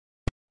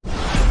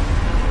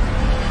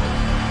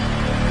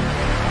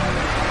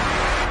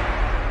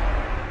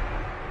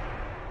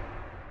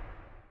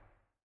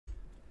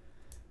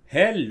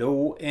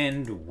Hello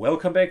and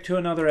welcome back to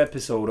another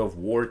episode of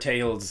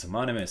Wartales.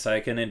 My name is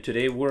Icon and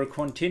today we're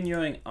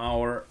continuing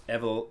our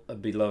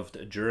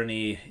ever-beloved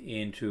journey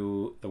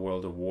into the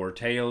world of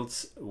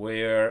Wartales,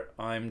 where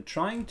I'm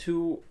trying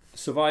to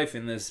survive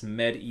in this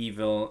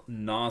medieval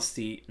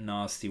nasty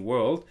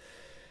world.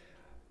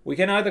 We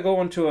can either go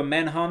onto a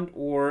manhunt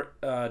or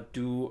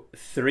do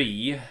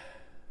 3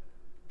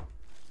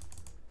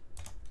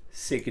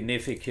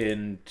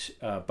 significant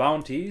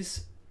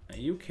bounties.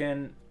 You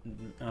can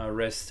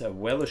rest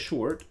well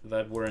assured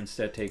that we're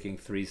instead taking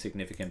 3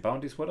 significant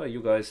bounties. What are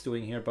you guys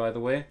doing here, by the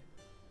way?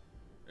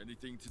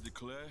 Anything to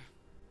declare?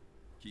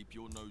 Keep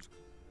your nose.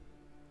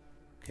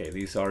 Okay,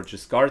 these are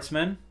just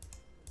guardsmen.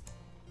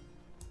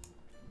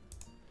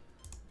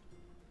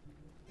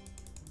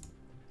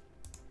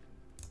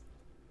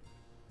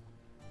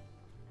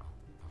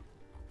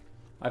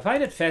 I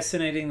find it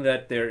fascinating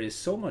that there is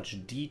so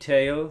much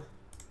detail.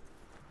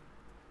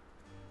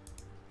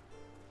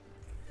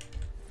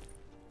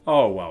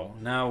 Oh wow,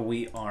 now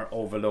we are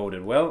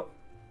overloaded. Well,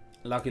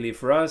 luckily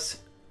for us,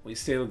 we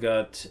still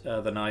got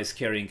the nice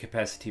carrying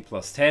capacity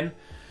plus 10.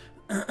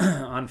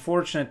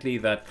 Unfortunately,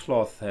 that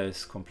cloth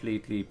has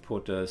completely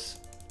put us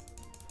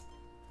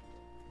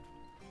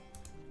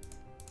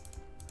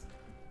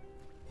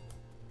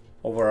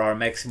over our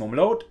maximum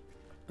load.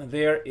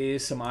 There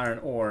is some iron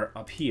ore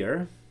up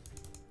here.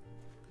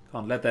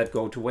 Can't let that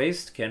go to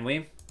waste, can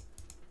we?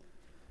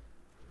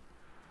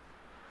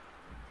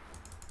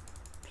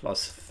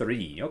 Plus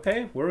 3.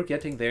 Okay, we're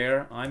getting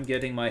there. I'm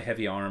getting my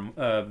heavy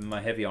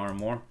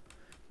armor,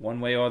 one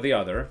way or the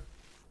other.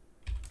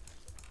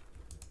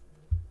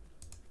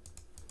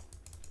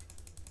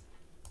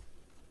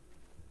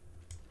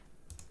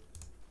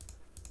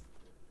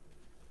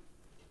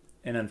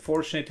 And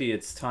unfortunately,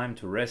 it's time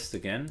to rest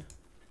again.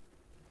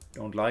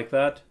 Don't like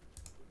that.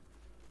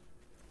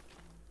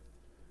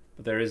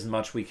 But there isn't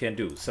much we can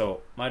do,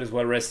 so might as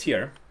well rest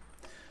here.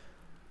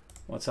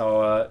 What's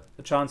our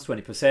chance?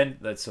 20%.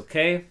 That's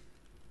okay.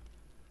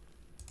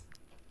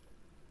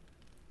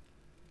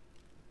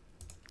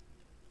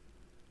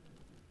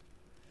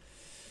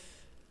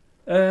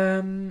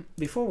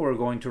 Before we're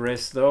going to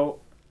rest, though,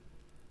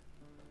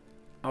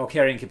 our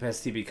carrying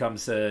capacity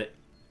becomes a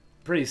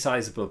pretty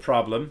sizable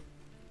problem.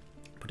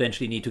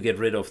 Potentially need to get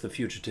rid of the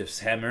fugitive's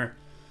hammer.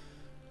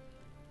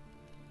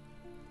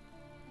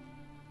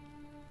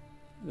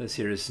 This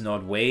here is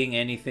not weighing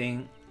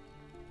anything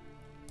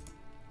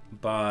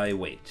by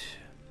weight.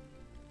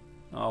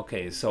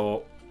 Okay,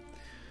 so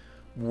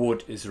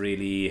wood is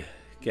really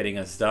getting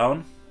us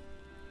down.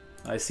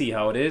 I see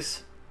how it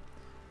is.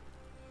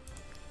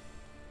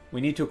 We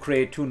need to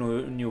create 2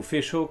 new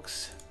fish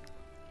hooks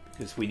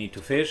because we need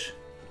to fish.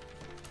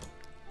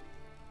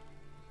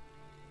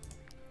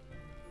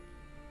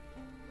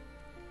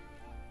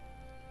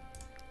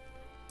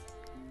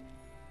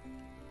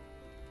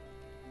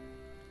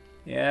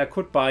 Yeah, I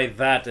could buy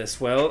that as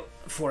well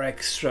for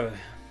extra.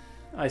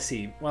 I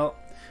see. Well,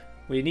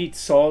 we need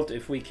salt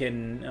if we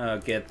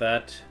can get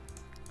that.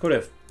 Could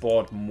have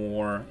bought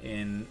more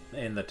in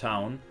the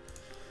town.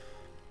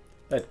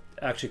 That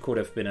actually could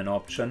have been an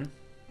option.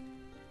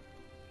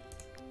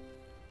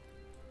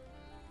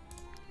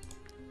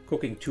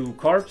 Cooking 2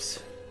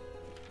 carbs.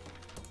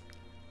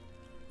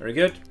 Very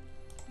good.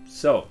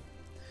 So,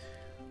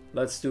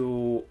 let's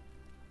do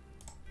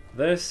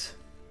this.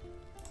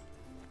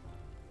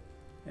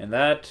 And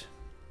that.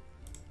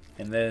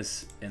 And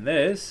this, and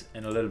this,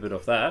 and a little bit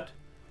of that.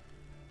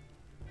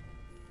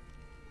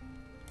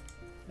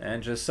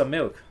 And just some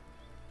milk.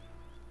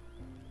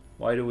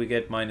 Why do we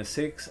get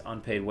 -6?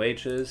 Unpaid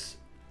wages.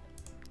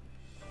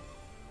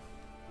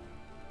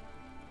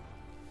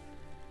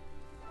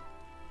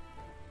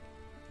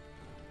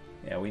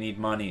 Yeah, we need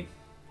money.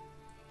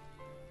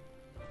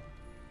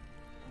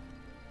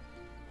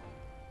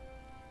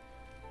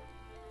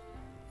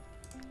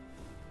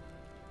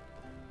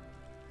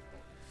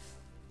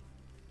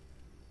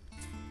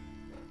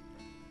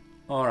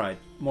 Alright,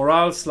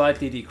 morale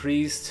slightly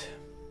decreased.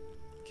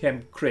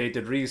 Camp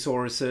created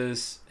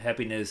resources.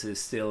 Happiness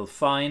is still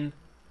fine.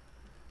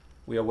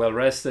 We are well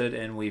rested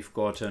and we've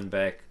gotten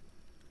back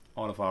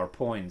all of our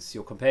points.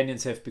 Your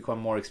companions have become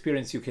more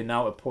experienced. You can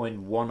now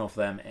appoint one of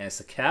them as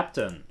a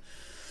captain.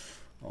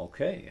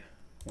 Okay,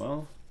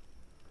 well.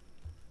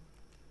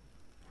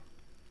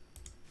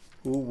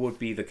 Who would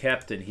be the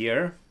captain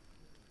here?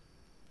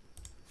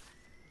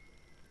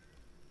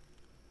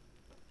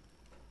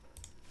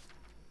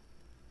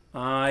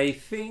 I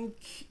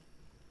think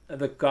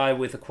the guy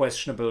with a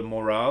questionable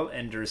morale,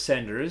 Ender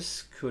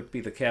Sanders, could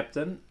be the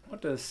captain.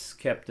 What does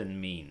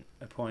captain mean?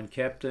 Appoint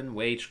captain,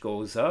 wage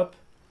goes up.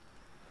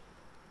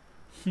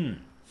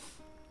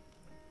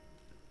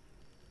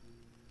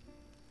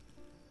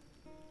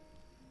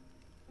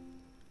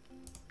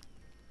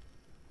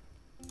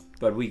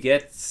 But we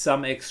get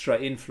some extra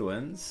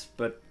influence,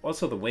 but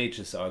also the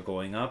wages are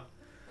going up.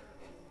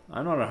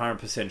 I'm not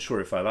 100% sure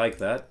if I like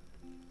that.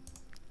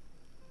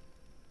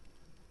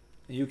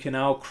 You can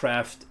now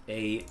craft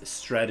a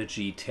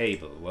strategy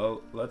table.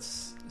 Well,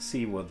 let's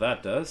see what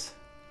that does.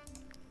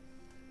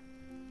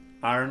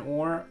 Iron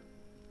ore.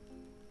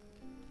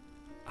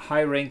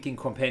 High-ranking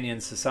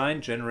companions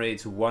assigned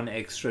generates 1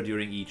 extra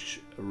during each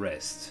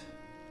rest.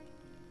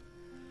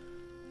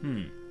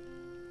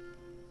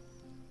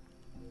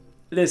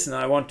 Listen,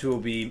 I want to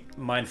be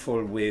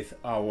mindful with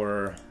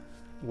our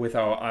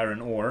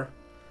iron ore.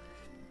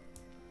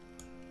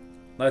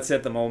 That's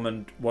at the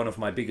moment one of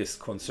my biggest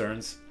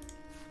concerns.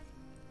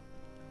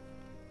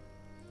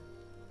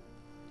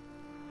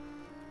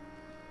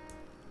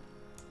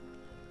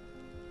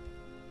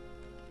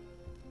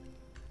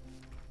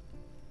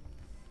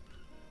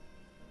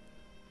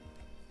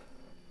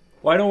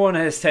 Why no one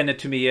has tended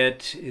to me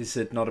yet? Is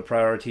it not a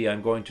priority?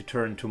 I'm going to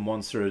turn to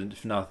monster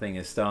if nothing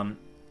is done.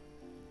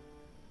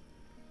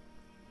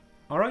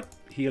 Alright,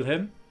 heal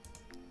him.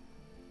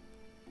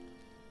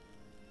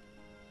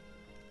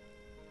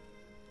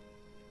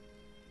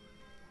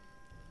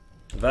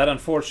 That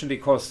unfortunately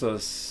cost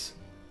us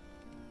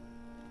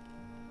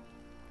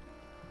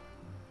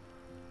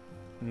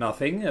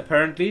nothing,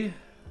 apparently.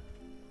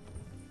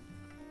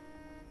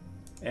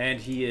 And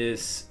he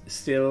is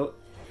still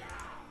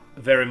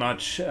very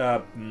much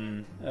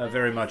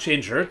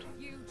injured.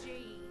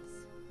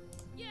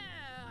 Yeah,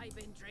 I've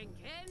been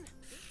drinking.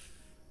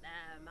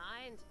 Never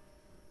mind.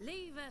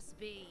 Leave us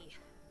be.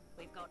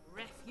 We've got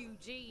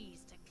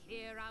refugees to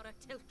clear out of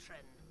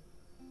Tiltron.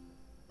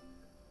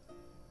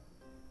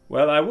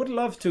 Well, I would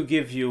love to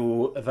give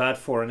you that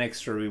for an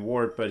extra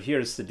reward, but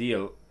here's the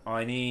deal.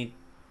 I need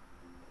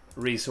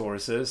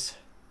resources.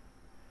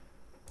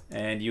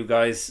 And you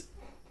guys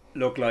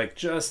look like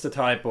just the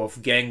type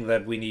of gang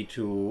that we need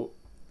to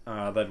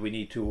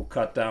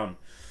cut down.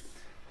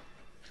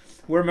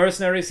 We're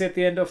mercenaries at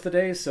the end of the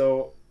day,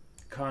 so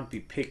can't be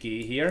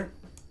picky here.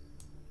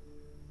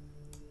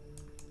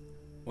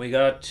 We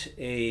got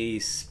a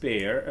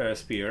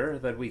spear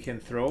that we can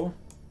throw.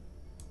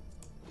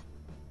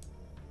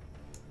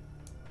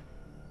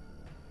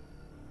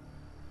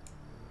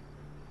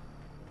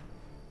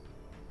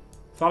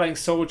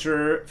 Phalanx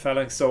soldier,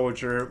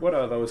 what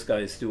are those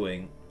guys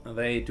doing?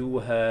 They do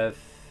have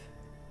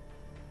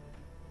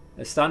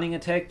a stunning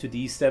attack to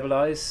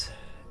destabilize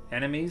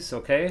enemies,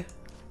 okay.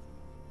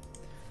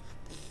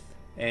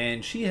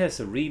 And she has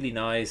a really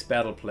nice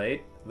battle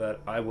plate that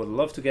I would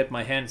love to get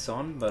my hands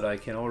on, but I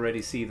can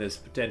already see this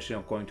potentially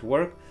not going to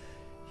work.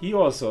 He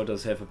also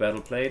does have a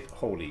battle plate.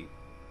 Holy.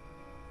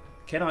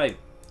 Can I,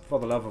 for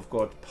the love of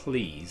God,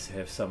 please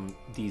have some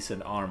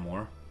decent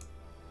armor?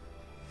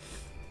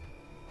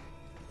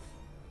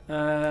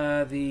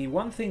 The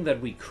one thing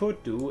that we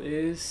could do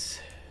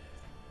is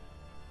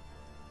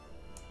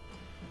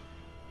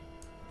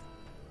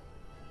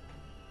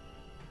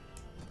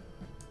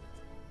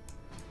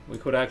we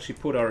could actually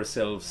put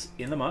ourselves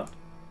in the mud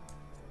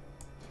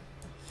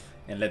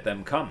and let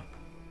them come.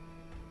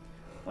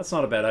 That's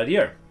not a bad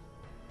idea.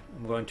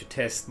 I'm going to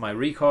test my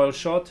recoil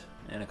shot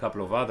and a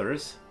couple of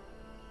others.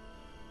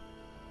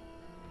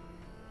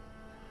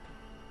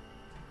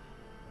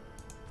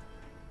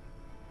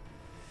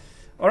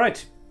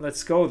 Alright,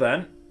 let's go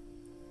then.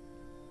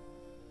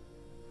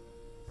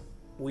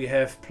 We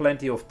have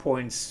plenty of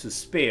points to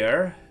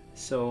spare,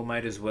 so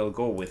might as well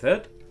go with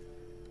it.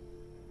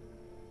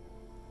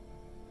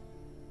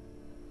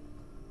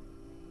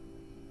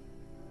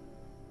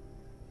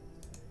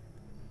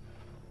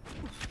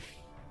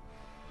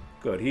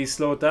 Good, he's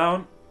slowed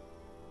down.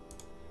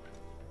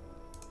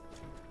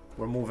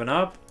 We're moving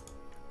up.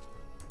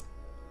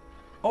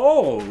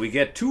 Oh, we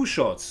get 2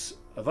 shots.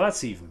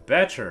 That's even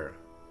better.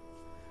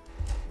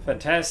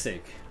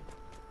 Fantastic.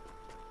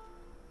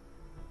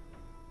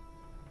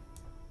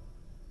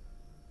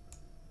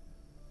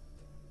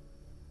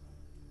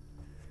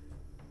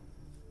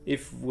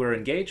 If we're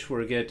engaged,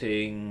 we're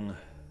getting...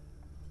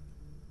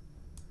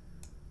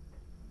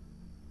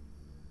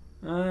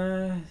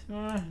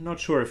 not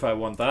sure if I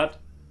want that.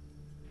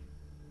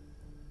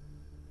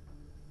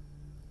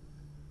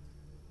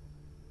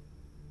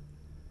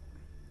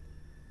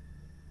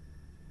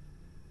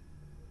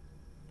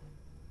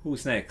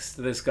 Who's next?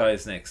 This guy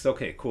is next.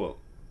 Okay, cool.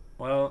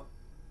 Well,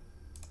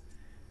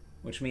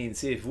 which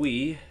means if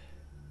we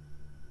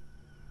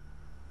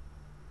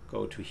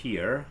go to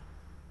here,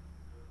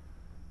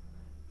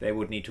 they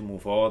would need to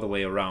move all the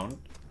way around.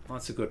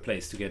 That's a good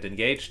place to get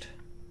engaged.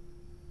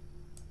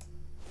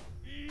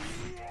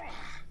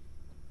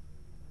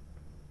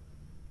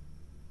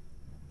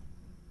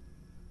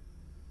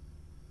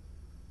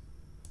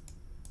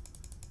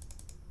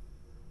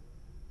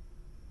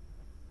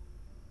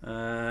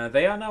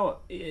 They are now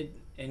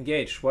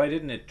engaged. Why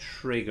didn't it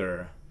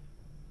trigger?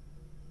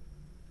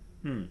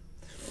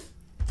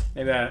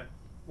 Maybe I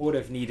would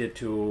have needed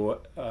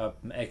to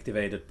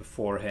activate it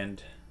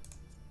beforehand.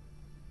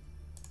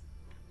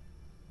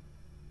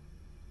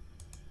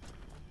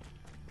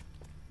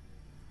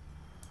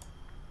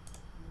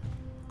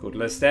 Good,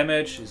 less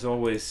damage is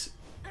always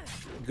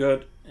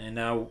good. And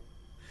now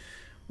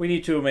we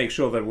need to make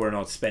sure that we're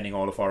not spending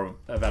all of our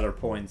valor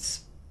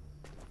points.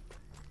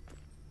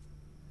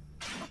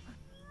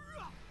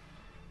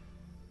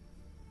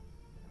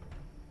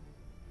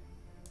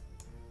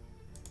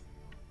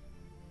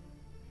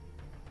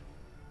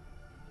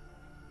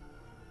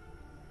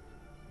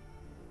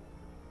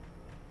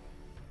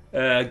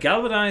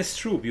 Galvanized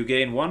troop. You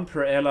gain 1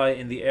 per ally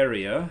in the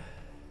area.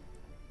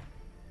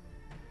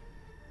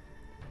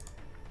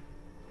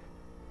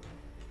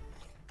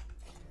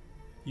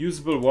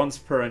 Usable once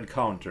per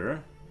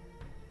encounter.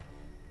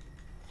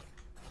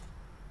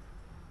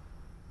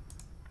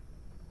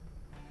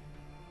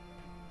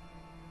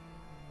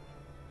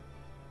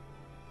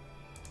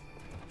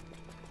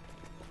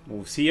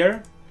 Moves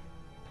here.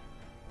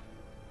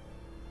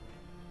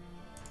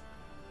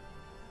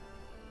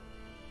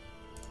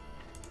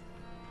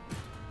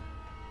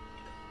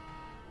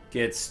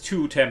 Gets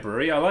 2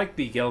 temporary. I like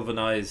the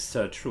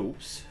galvanized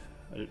troops.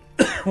 I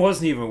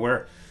wasn't even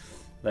aware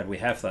that we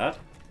have that.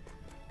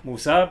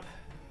 Moves up.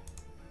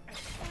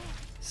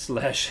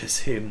 Slashes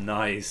him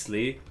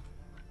nicely.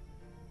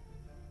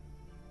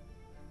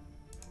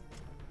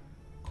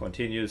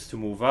 Continues to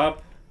move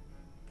up.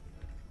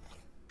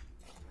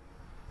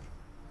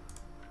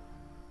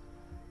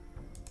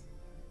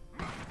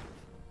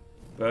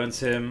 Burns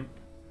him.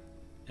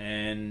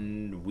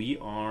 And we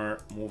are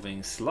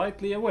moving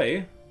slightly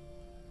away.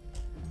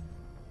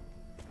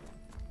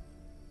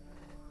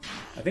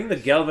 I think the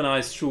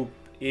galvanized troop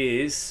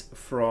is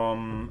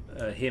from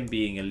him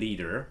being a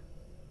leader.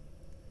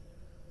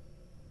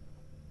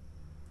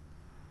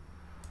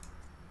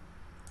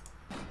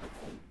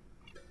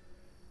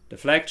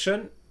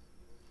 Deflection.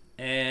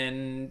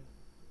 And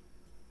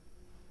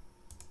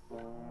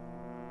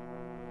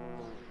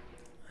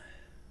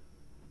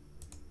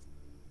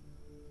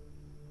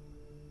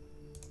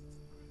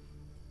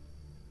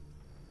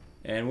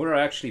we're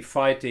actually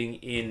fighting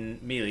in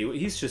melee.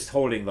 He's just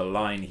holding the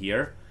line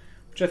here,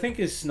 which I think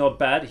is not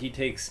bad. He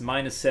takes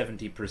minus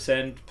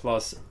 70%,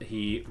 plus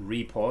he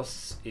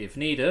riposts if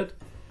needed.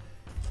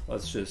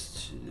 Let's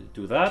just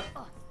do that.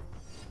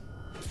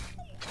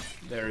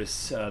 There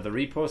is the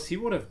riposte. He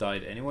would have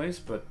died anyways,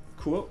 but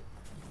cool.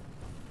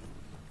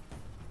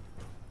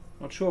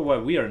 Not sure why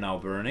we are now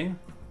burning.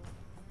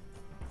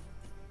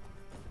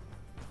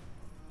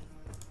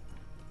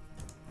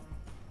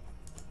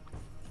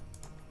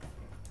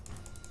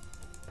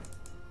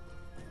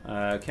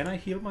 Can I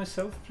heal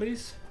myself,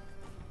 please?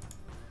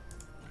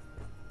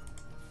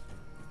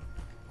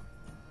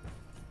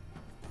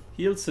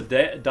 Heals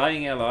a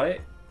dying ally.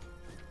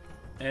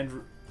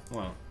 And,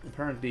 well,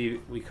 apparently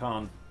we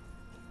can't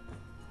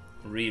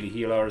really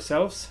heal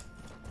ourselves.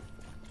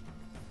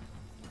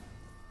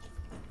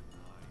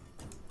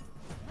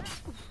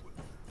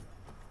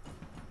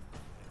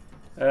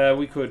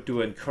 We could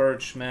do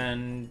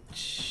encouragement.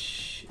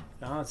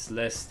 It's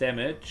less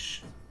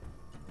damage.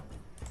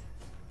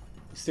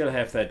 Still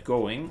have that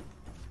going.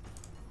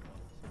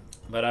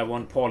 But I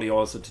want Polly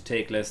also to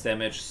take less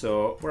damage,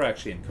 so we're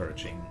actually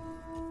encouraging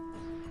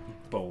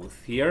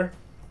both here.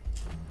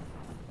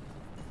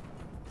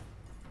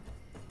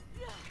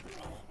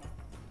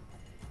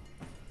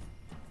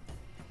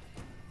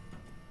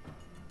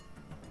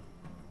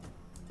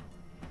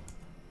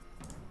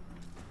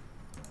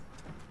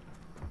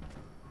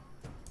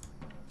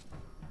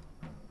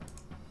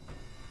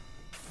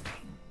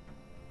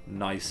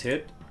 Nice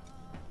hit.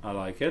 I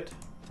like it.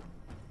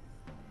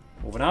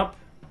 Moving up.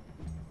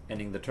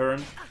 Ending the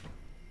turn.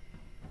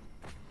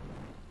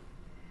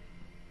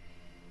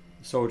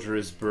 Soldier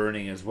is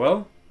burning as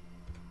well.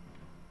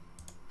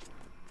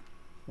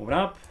 Moving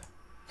up.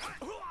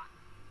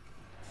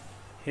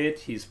 Hit.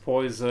 He's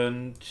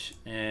poisoned.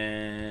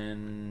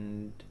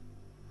 And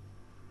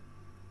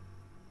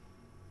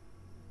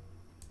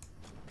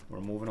we're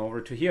moving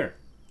over to here.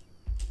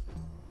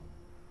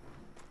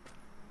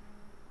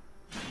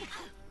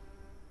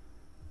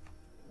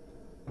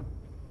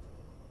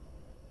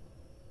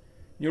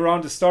 New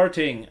round is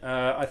starting.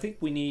 I think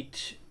we need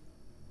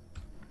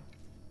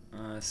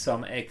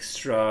some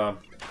extra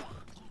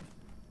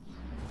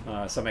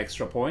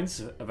points.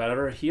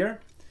 Valor here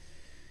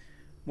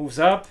moves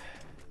up,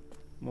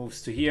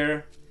 moves to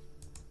here,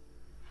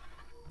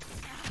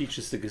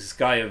 teaches this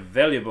guy a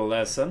valuable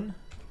lesson.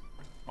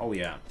 Oh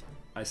yeah,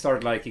 I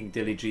start liking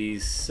Dilly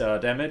G's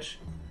damage.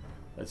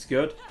 That's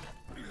good.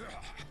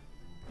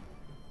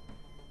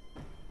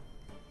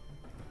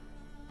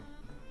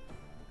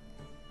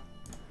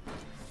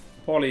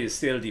 Polly is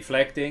still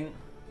deflecting,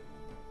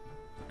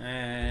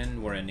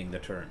 and we're ending the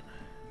turn.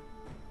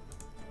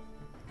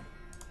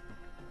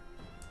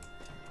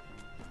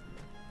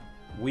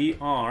 We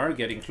are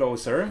getting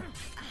closer.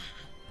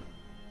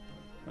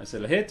 Nice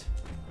little hit.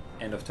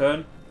 End of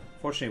turn.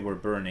 Fortunately, we're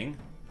burning,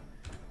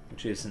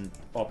 which isn't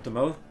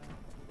optimal.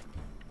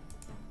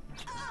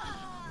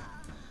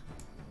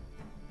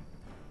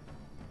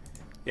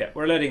 Yeah,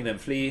 we're letting them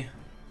flee.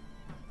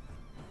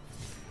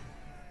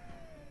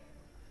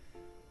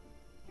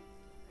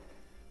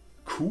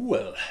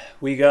 Cool.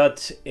 We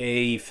got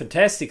a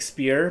fantastic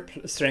spear.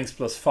 Strength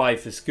plus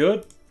 5 is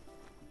good.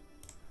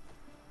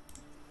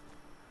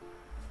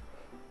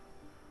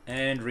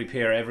 And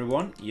repair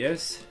everyone.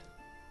 Yes.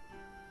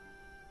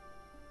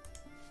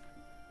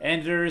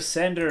 Anders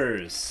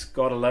Sanders.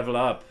 Gotta level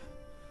up.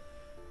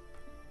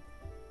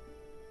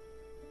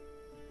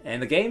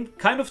 And the game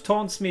kind of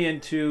taunts me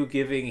into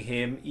giving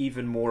him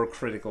even more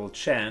critical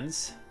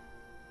chance.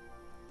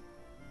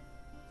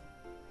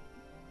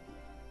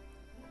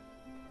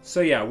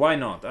 So yeah, why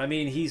not? I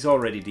mean, he's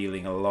already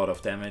dealing a lot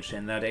of damage,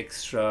 and that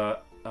extra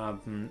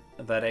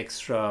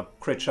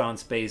crit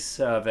chance base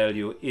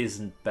value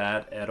isn't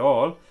bad at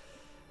all.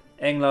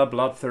 Angler,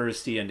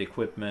 bloodthirsty, and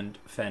equipment,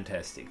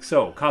 fantastic.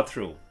 So, cut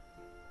through.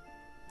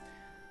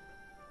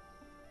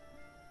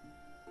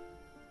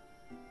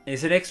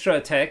 It's an extra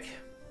attack.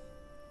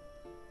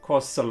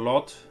 Costs a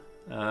lot,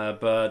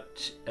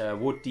 but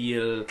would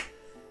deal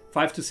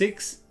 5 to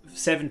 6,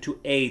 7 to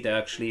 8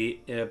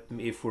 actually,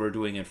 if we're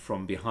doing it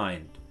from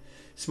behind.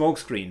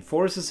 Smokescreen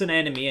forces an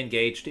enemy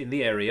engaged in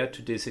the area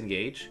to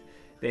disengage.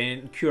 They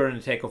incur an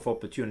attack of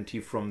opportunity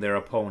from their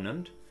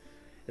opponent.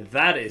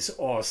 That is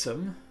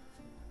awesome.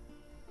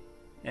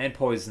 And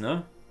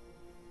Poisoner.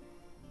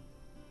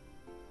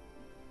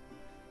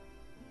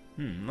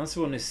 This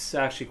one is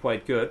actually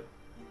quite good.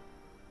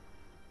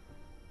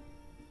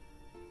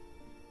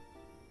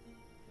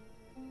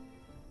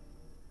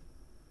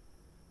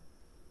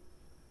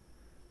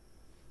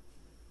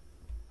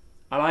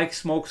 I like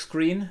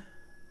Smokescreen.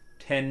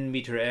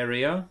 10-meter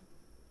area.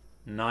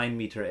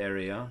 9-meter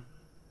area.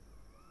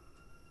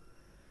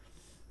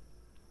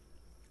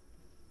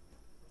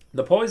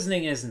 The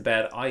poisoning isn't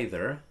bad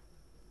either.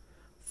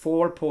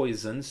 4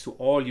 poisons to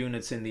all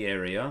units in the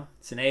area.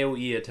 It's an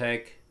AoE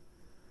attack.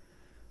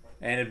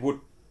 And it would...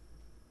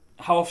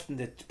 How often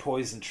did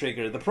poison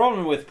trigger? The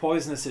problem with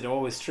poison is it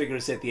always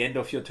triggers at the end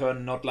of your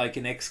turn, not like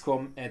in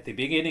XCOM at the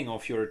beginning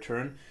of your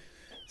turn.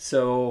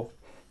 So...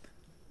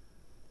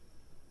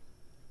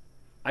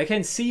 I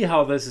can see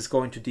how this is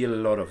going to deal a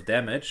lot of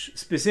damage,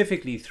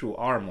 specifically through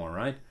armor,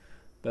 right?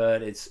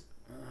 But it's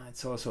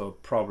also a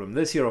problem.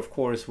 This here, of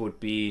course, would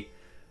be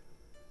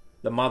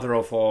the mother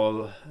of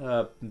all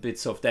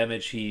bits of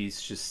damage.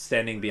 He's just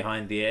standing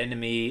behind the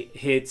enemy,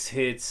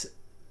 hits,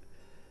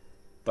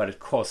 but it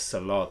costs a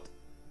lot.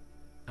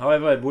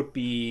 However, it would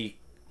be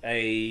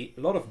a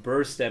lot of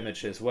burst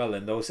damage as well,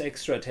 and those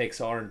extra attacks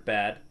aren't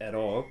bad at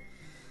all.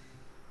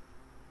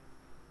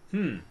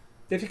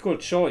 Difficult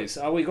choice.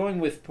 Are we going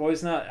with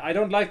Poisoner? I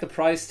don't like the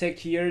price tag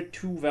here.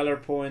 2 Valor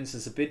points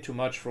is a bit too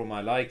much for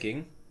my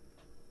liking.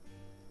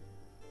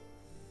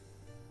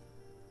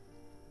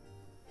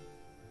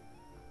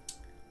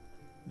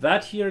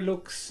 That here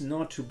looks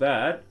not too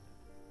bad.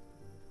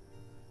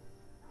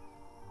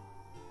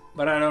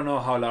 But I don't know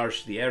how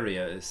large the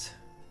area is.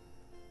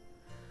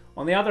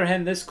 On the other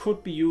hand, this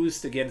could be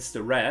used against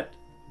the rat.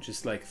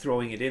 Just like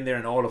throwing it in there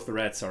and all of the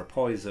rats are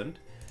poisoned.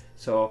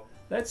 So...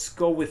 let's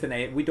go with an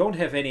A. We don't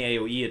have any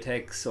AoE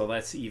attacks, so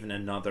that's even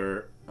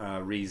another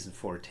reason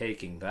for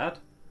taking that.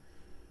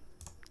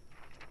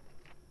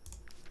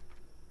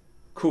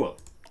 Cool.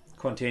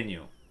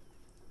 Continue.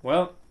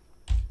 Well,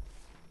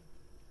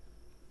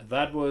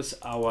 that was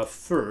our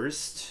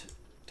first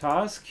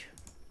task.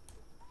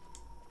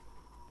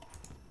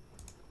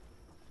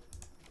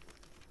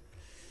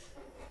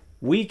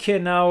 We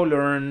can now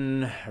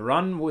learn...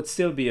 Run would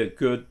still be a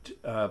good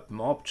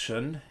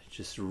option.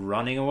 Just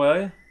running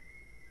away.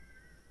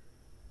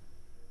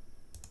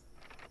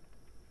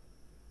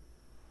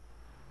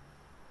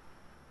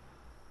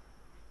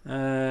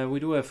 We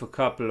do have a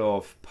couple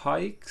of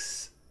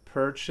pikes.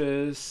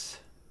 Purchase.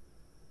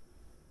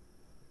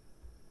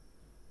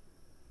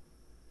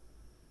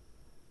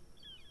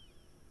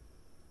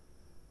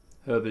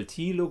 Herbal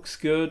tea looks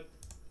good.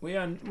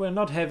 We're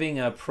not having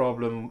a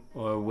problem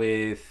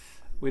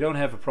with... We don't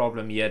have a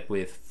problem yet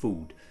with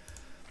food.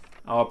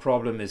 Our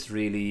problem is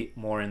really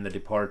more in the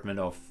department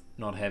of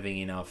not having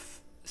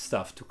enough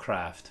stuff to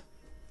craft.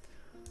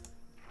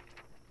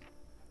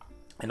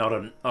 And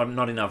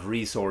not enough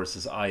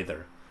resources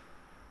either.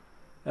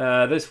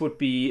 This would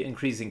be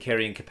increasing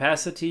carrying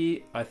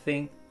capacity. I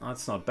think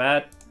that's not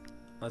bad.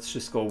 Let's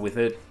just go with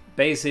it.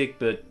 Basic,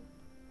 but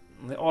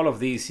all of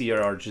these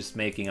here are just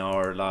making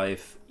our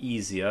life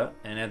easier.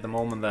 And at the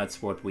moment,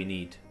 that's what we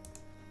need.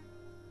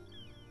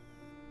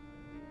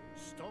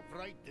 Stop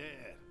right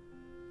there.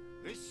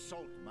 This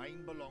salt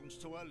mine belongs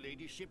to Her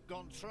Ladyship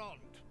Gontran.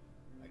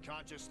 I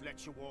can't just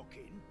let you walk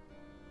in.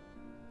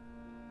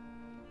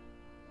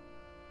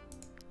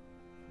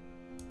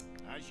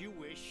 As you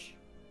wish.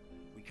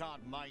 We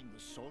can't mine the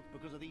salt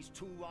because of these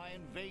 2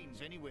 iron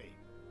veins anyway.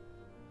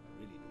 I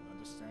really don't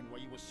understand why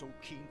you were so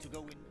keen to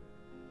go in.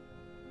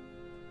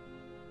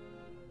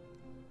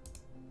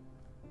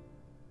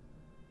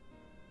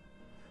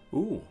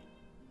 Ooh,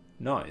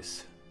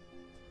 nice.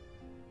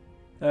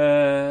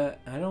 I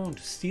don't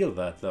steal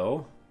that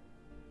though.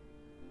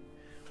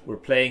 We're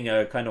playing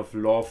a kind of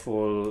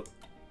lawful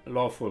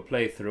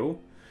playthrough.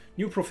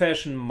 New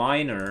profession,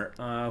 miner.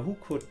 Who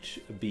could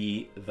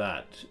be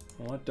that?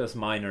 What does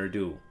miner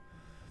do?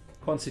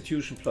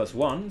 Constitution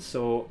 +1,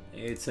 so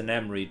it's an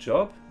emery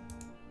job.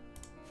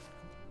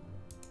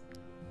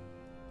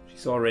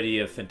 She's already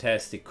a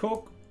fantastic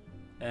cook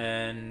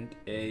and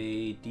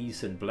a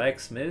decent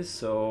blacksmith,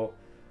 so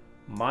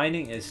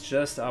mining is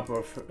just up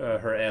of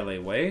her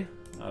alleyway.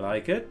 I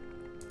like it.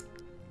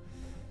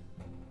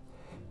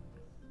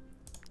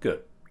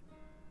 Good.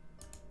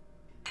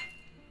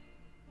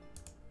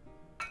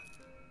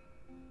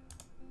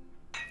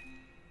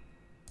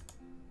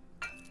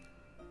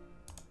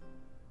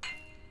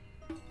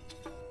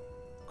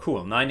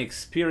 Cool, 9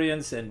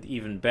 experience, and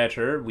even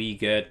better, we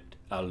get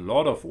a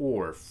lot of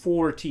ore.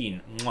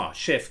 14. Mwah,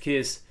 chef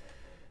kiss.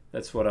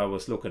 That's what I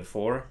was looking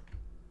for.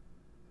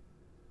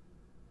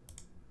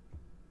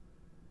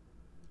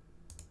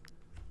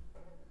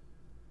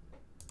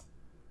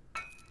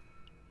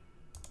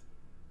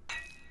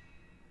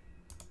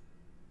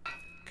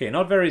 Okay,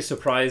 not very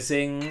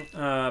surprising.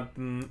 Oh,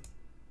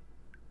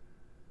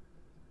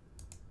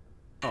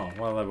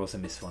 well, that was a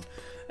miss one.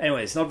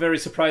 Anyway, it's not very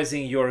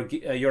surprising.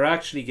 You're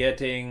actually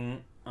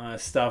getting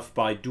stuff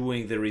by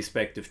doing the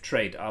respective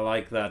trade. I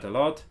like that a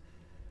lot.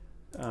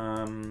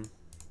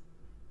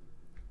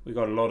 We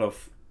got a lot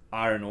of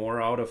iron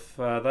ore out of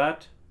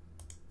that.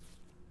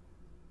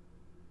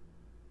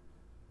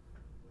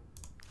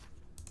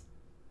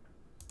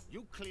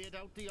 You cleared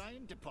out the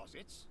iron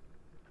deposits?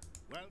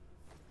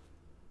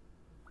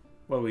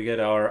 Well, we get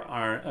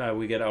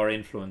our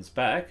influence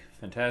back.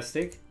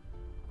 Fantastic.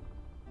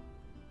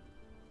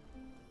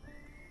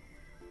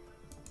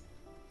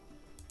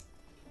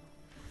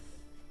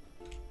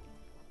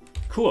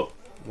 Cool.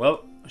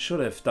 Well, I should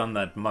have done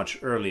that much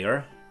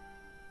earlier.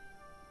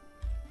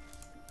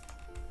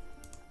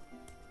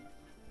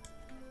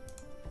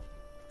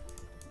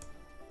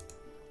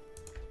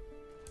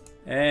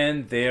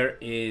 And there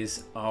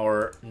is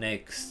our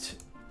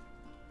next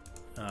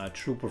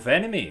troop of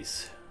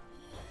enemies.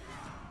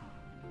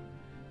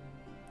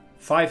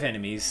 5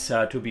 enemies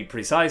to be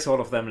precise,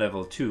 all of them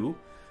level 2.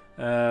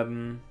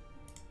 Now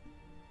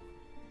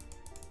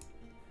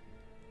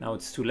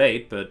it's too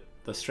late, but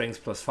the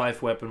strength plus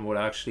 5 weapon would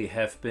actually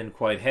have been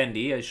quite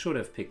handy. I should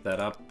have picked that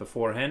up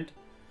beforehand.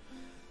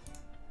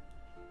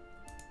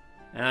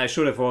 And I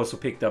should have also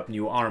picked up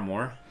new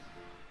armor.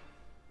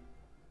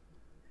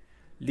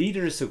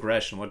 Leader's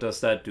aggression, what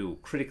does that do?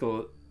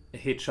 Critical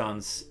hit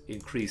chance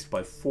increased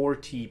by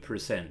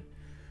 40%.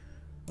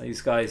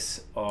 These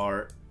guys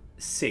are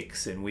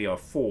 6 and we are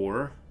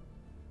 4.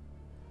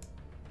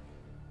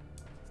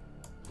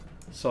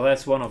 So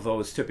that's one of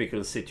those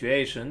typical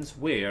situations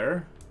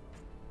where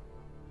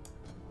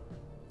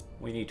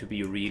we need to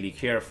be really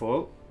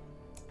careful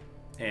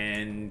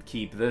and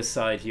keep this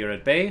side here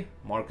at bay.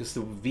 Marcus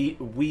the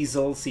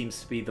Weasel seems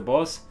to be the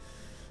boss,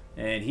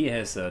 and he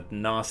has a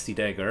nasty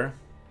dagger.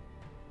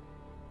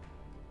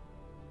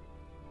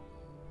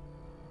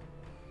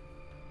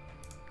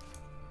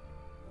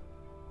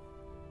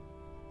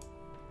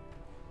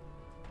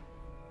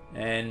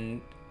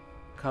 And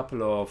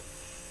couple of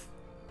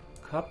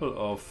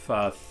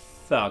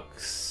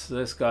thugs.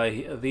 This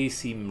guy, these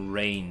seem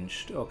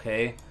ranged,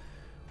 okay.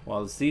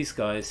 Whilst these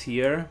guys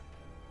here,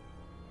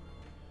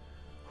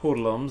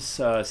 hoodlums,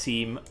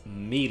 seem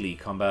melee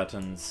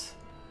combatants.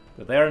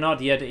 But they are not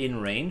yet in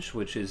range,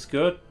 which is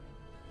good.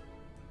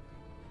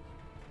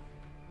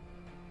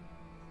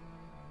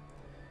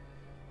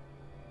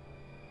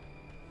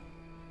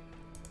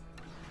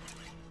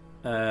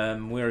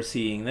 We're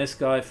seeing this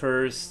guy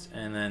first,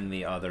 and then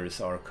the others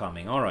are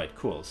coming. Alright,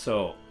 cool.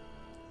 So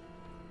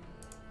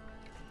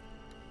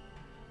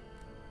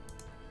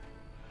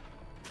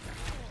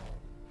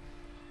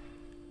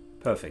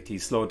perfect, he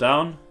slowed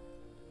down.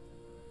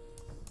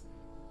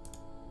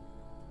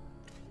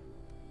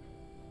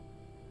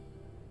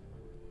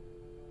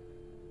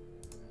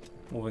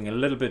 Moving a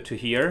little bit to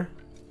here.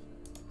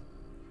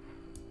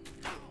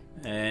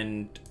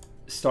 And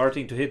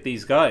starting to hit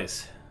these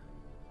guys.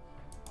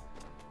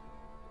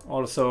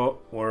 Also,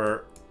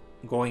 we're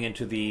going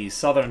into the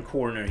southern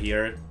corner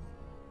here.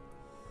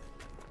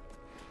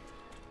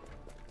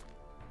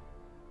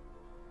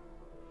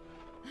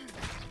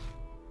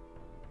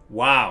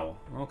 Wow,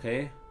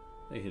 okay.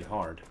 They hit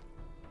hard.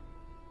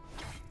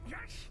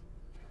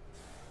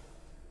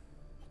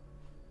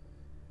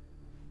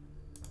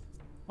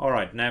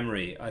 Alright,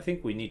 Namri, I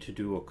think we need to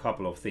do a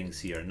couple of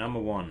things here. Number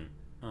one,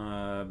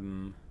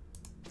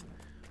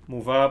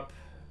 move up.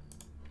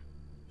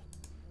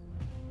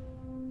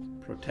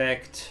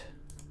 Protect.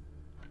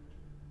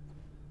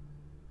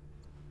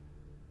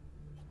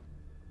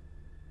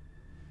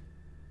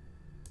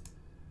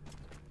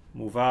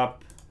 Move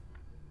up.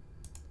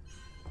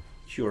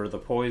 Cure the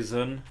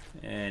poison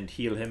and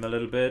heal him a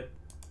little bit.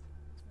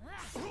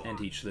 And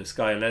teach this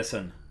guy a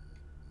lesson.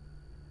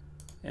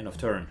 End of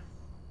turn.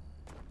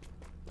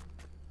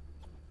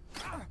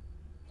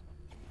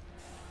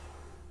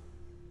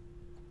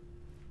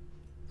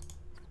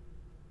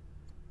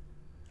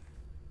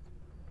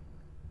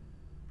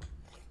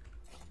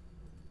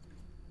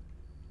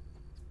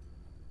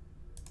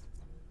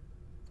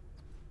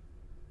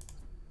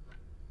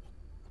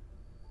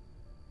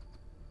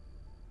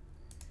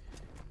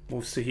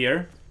 Moves to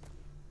here.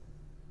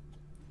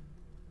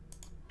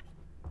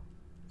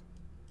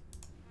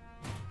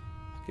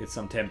 Get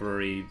some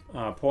temporary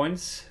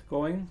points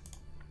going.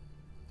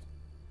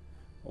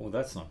 Oh,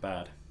 that's not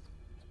bad.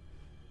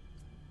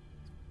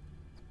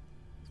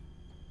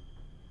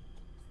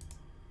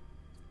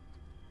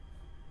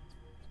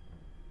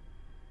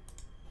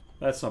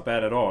 That's not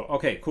bad at all.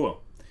 Okay, cool.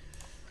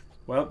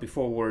 Well,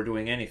 before we're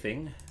doing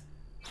anything,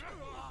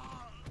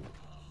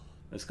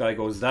 this guy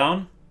goes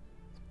down.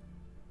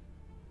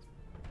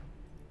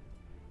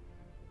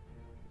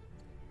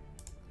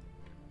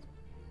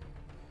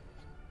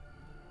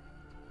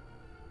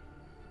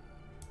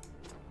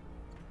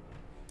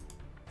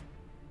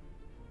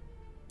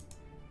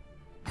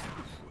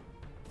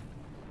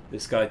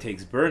 This guy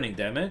takes burning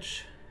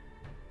damage.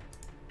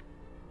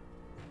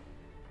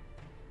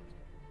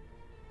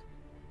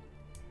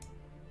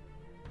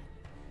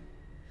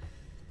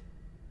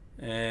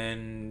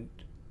 And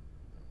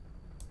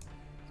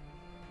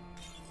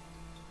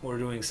we're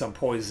doing some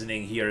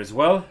poisoning here as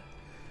well.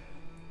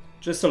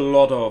 Just a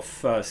lot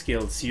of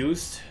skills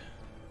used.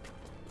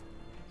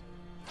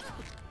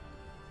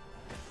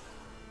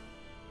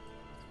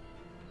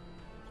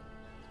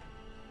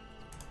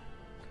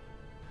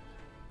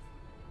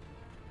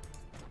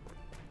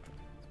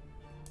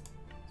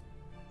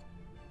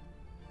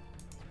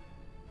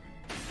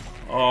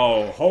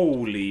 Oh,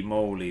 holy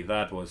moly,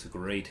 that was a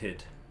great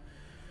hit.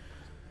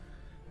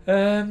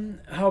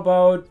 How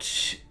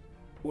about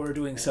we're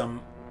doing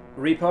some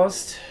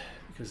riposte,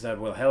 because that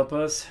will help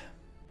us.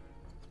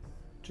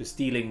 Just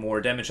dealing more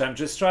damage. I'm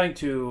just trying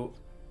to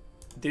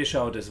dish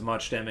out as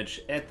much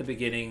damage at the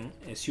beginning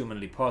as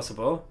humanly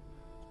possible.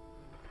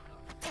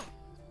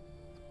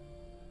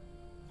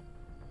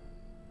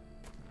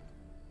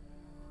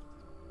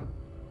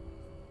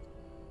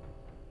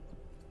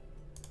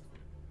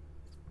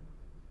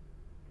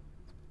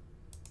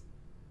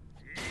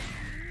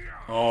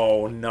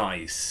 Oh,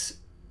 nice.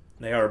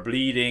 They are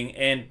bleeding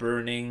and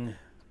burning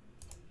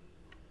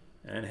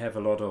and have a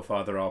lot of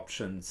other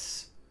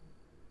options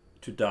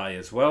to die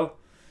as well.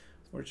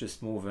 We're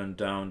just moving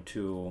down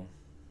to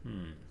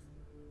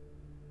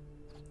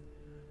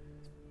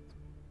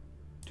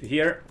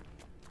here,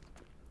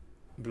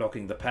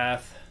 blocking the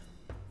path,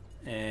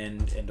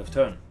 and end of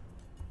turn.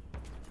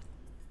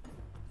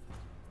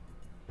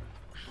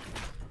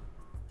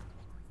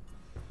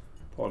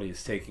 Polly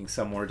is taking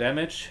some more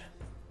damage.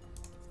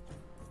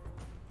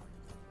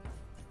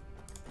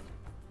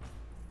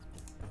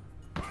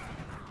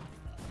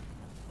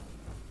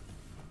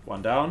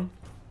 One down.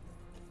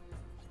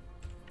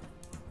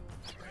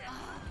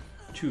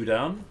 Two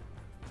down.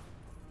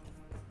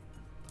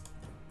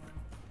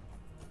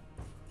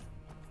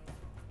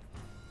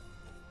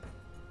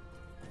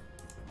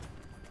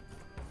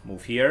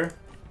 Move here.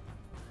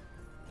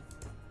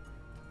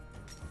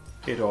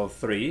 Hit all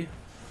three.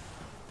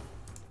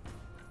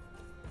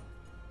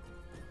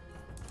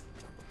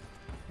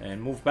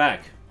 And move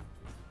back.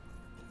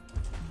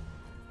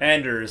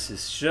 Anders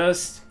is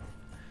just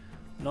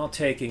not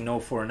taking no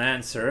for an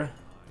answer.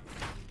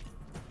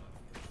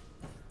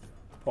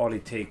 Polly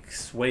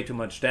takes way too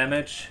much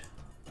damage.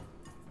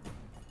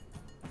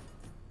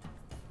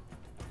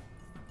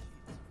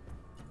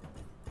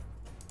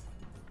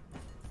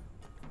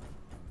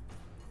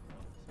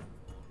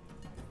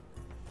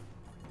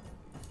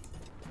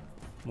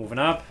 Moving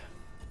up.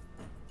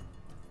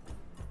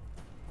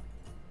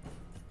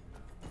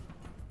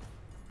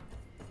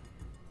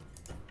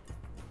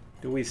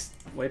 Do we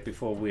wait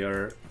before we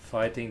are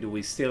fighting? Do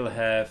we still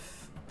have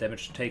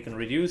damage taken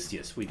reduced?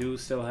 Yes, we do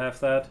still have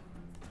that.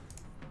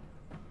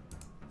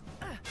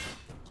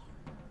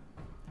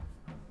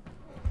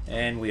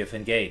 And we have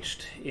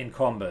engaged in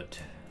combat,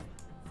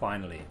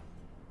 finally.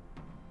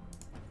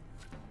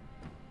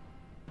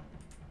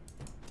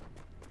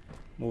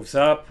 Moves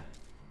up.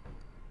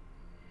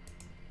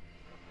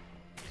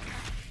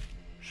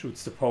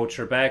 Shoots the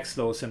poacher back,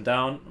 slows him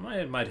down.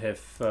 Might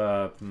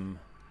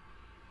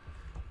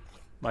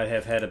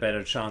have had a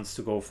better chance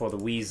to go for the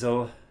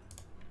weasel.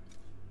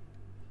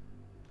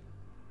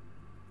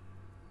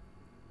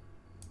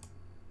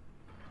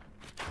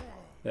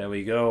 There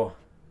we go.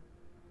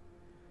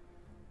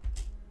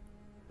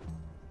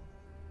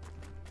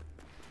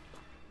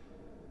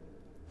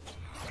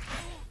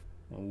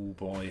 Oh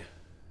boy.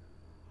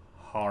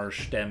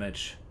 Harsh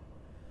damage.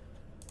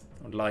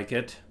 Don't like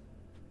it.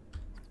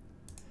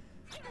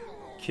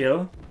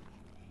 Kill.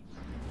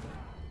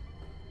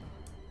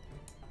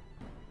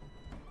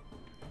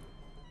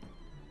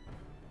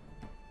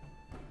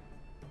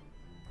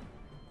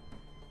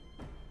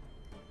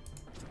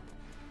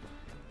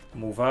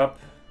 Move up.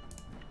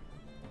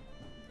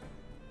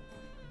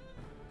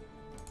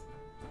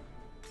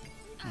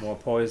 More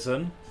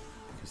poison,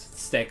 because it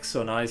stacks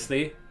so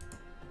nicely.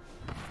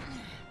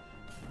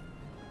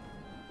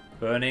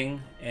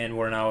 Burning, and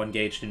we're now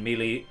engaged in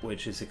melee,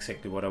 which is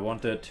exactly what I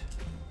wanted.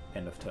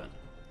 End of turn.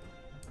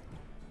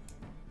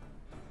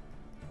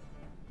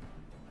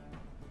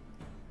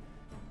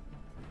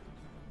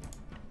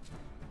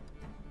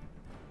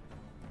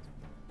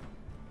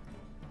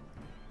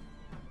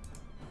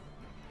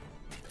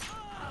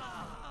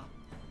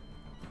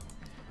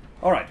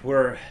 All right,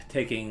 we're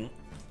taking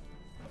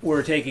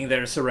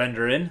their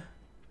surrender in.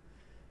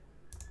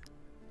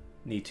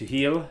 Need to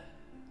heal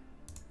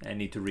and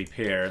need to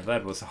repair.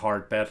 That was a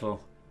hard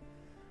battle.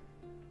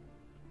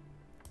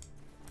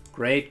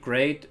 Great,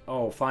 great.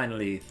 Oh,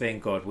 finally,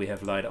 thank God we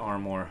have light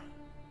armor.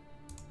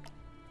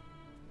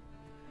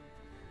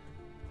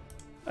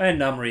 And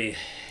Namri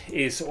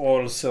is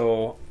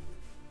also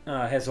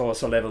has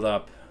also leveled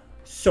up.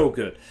 So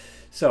good.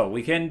 So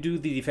we can do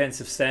the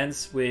defensive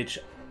stance, which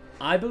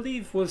I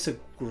believe was a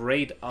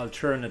great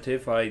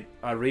alternative. I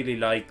really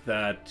like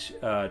that,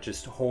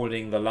 just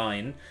holding the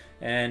line,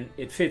 and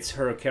it fits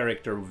her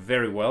character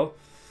very well.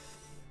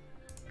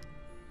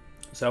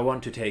 So I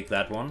want to take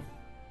that one.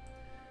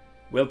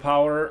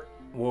 Willpower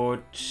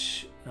would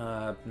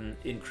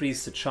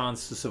increase the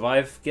chance to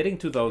survive. Getting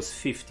to those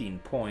 15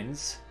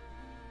 points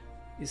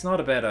is not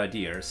a bad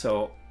idea.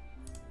 So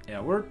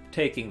yeah, we're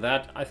taking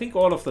that. I think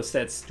all of the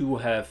stats do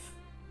have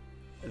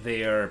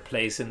their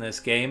place in this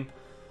game.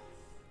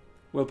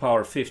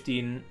 Willpower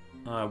 15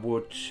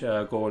 would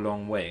go a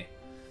long way.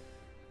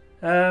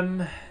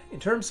 In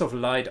terms of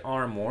light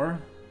armor,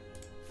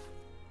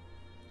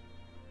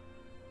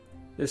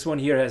 this one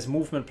here has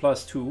movement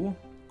 +2,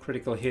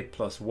 critical hit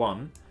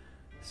 +1.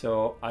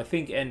 So I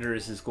think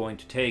Anders is going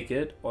to take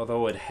it,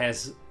 although it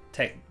has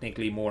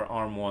technically more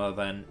armor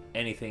than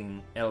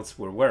anything else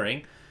we're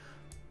wearing.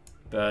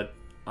 But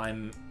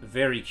I'm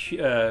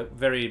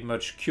very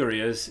much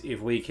curious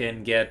if we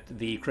can get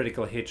the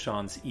critical hit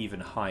chance even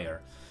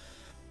higher.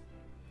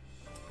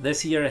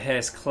 This here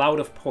has Cloud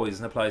of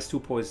Poison, applies 2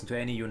 poison to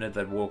any unit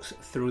that walks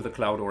through the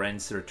cloud or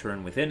ends their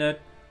turn within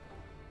it.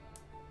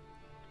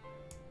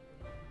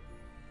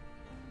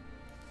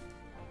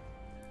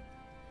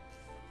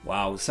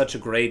 Wow, such a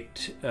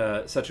great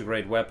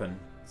weapon.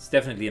 It's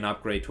definitely an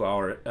upgrade to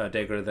our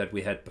dagger that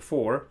we had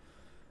before,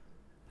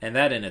 and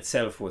that in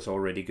itself was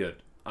already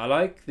good. I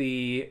like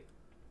the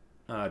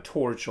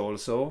torch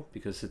also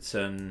because it's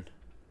an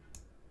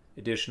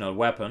additional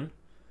weapon.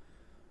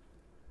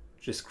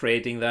 Just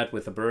creating that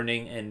with the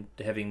burning and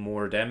having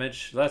more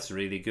damage, that's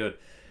really good.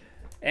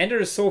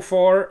 Anders so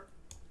far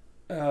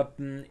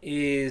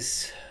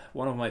is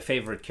one of my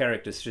favorite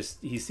characters.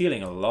 Just he's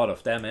dealing a lot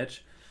of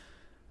damage.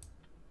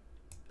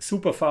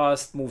 Super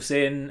fast, moves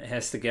in,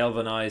 has the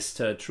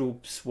galvanized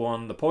troops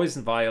one. The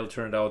poison vial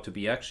turned out to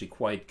be actually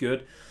quite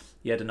good.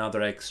 Yet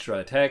another extra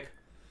attack.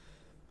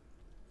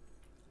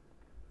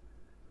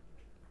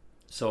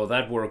 So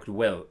that worked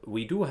well.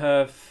 We do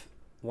have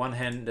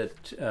one-handed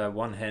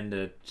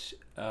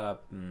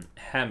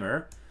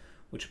hammer,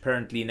 which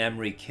apparently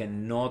Namri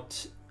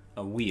cannot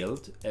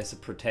wield as a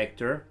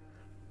protector.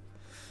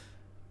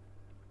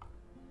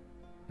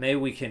 Maybe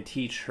we can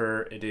teach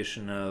her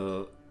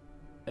additional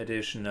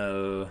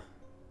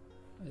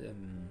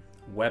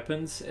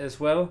weapons as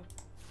well.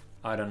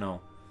 I don't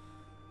know.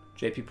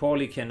 JP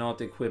Pauli cannot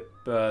equip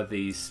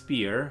the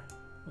spear,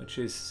 which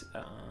is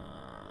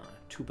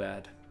too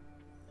bad.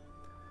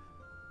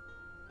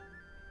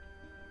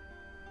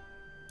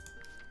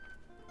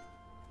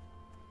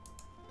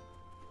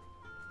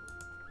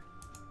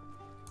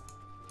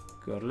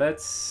 Good,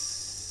 let's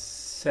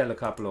sell a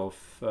couple of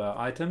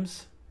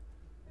items.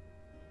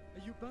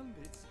 Are you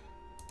bandits?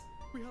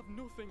 We have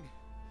nothing.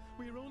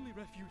 We are only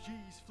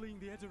refugees fleeing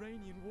the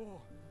Ediranian war.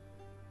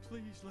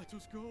 Please let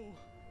us go.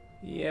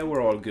 Yeah,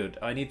 we're all good.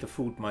 I need the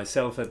food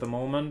myself at the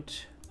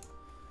moment.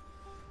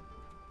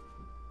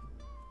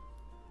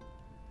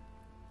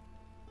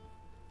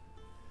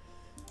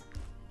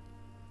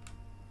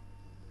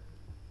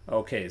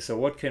 Okay, so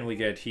what can we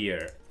get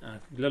here? A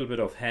little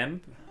bit of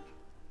hemp.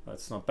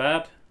 That's not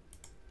bad.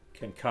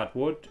 Can cut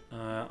wood.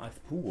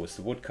 Who was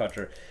the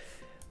woodcutter?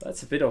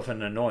 That's a bit of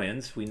an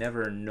annoyance. We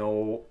never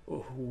know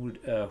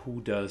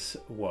who does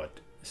what.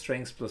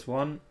 Strength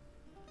 +1.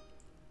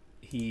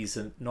 He's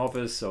a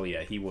novice, so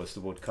yeah, he was the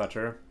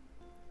woodcutter.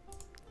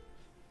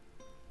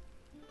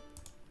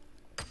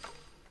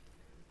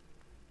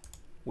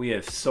 We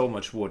have so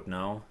much wood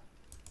now.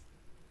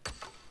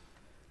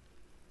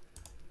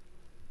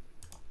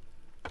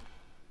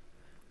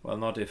 Well,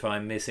 not if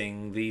I'm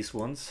missing these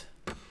ones.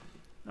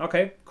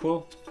 Okay,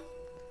 cool.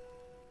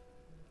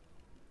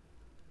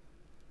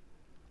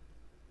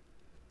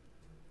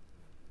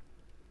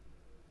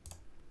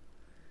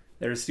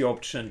 There's the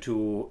option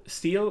to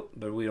steal,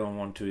 but we don't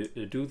want to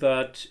do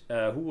that.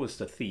 Who was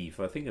the thief?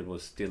 I think it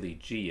was Dilly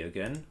G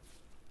again.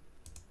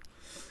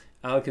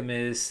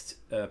 Alchemist,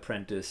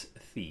 apprentice,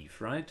 thief,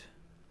 right?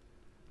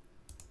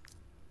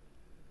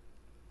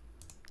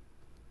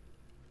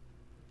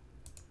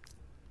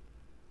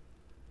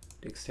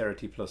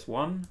 Dexterity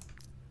 +1.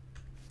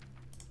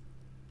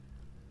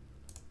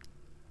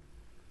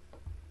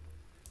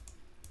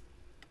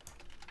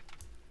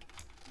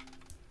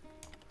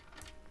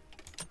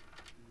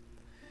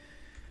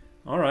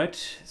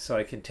 Alright, so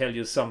I can tell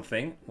you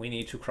something. We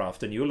need to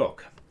craft a new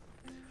lock.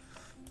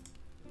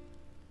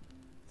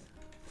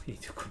 We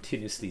need to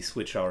continuously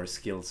switch our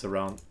skills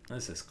around.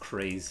 This is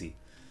crazy.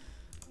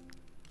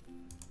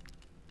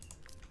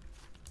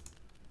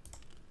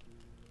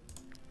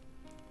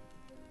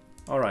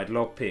 Alright,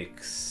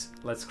 lockpicks.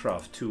 Let's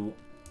craft 2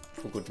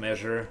 for good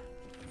measure.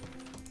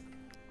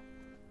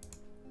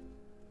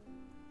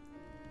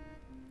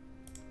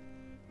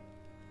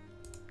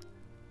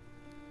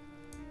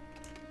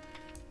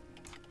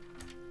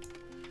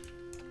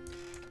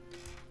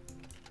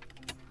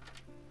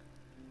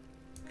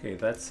 Okay,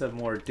 that's a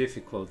more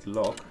difficult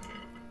lock.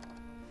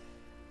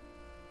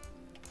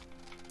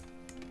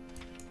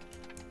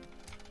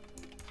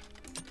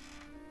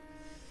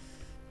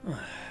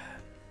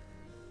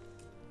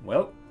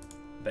 Well,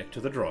 back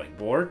to the drawing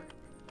board.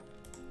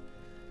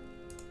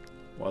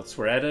 Whilst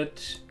we're at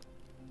it,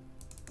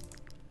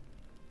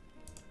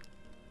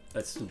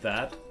 let's do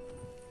that.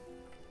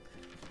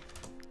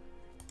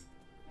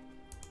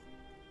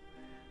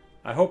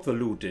 I hope the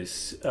loot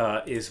is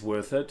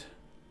worth it.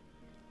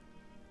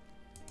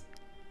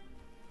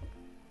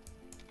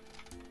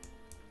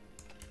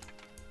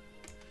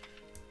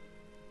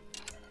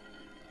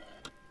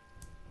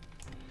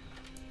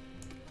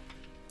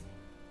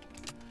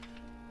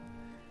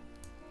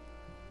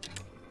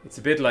 It's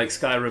a bit like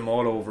Skyrim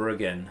all over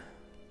again.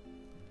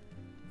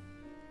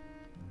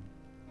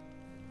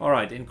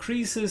 Alright,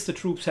 increases the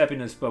troops'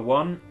 happiness by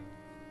 1.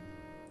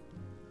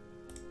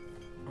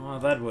 Oh,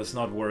 that was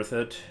not worth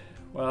it.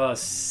 Well,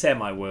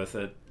 semi-worth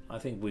it. I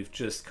think we've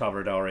just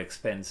covered our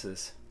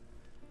expenses.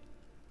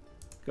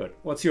 Good.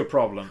 What's your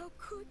problem? How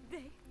could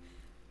they?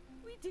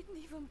 We didn't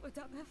even put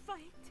up a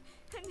fight,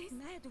 and he's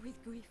mad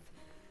with grief.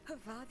 Her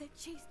father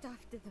chased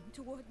after them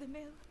toward the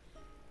mill.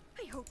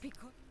 I hope he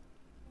got...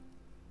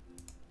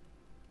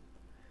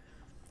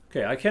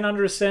 Okay, I can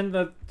understand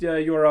that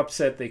you're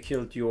upset they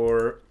killed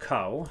your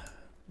cow.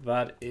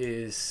 That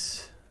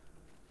is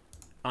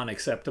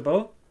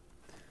unacceptable.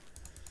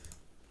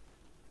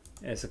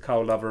 As a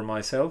cow lover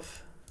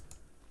myself,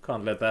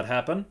 can't let that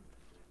happen.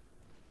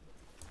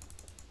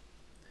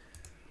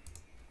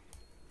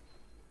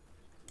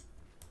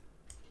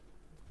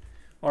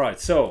 Alright,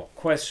 so,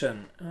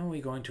 question. Are we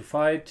going to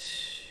fight?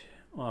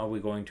 Or are we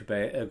going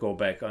to go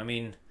back? I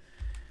mean,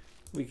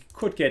 we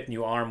could get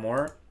new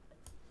armor.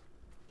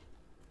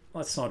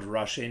 Let's not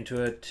rush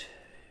into it.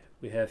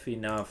 We have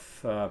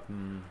enough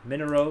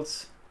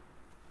minerals.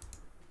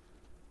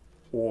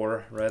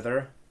 Ore,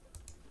 rather.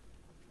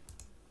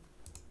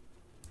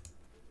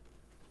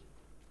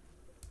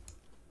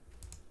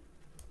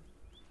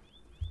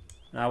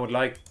 I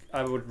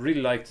would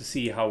really like to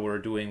see how we're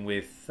doing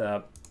with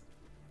a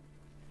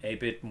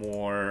bit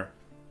more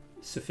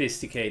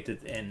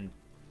sophisticated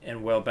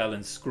and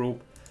well-balanced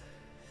group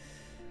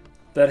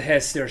that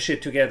has their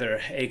shit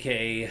together,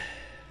 aka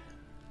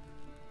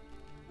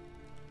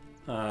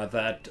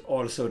that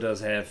also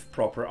does have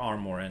proper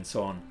armor and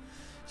so on.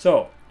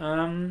 So,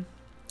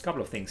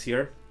 couple of things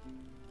here.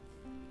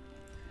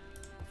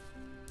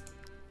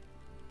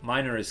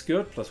 Miner is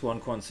good,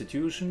 +1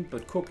 constitution,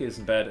 but cook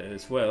isn't bad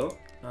as well,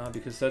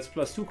 because that's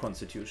 +2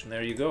 constitution.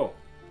 There you go.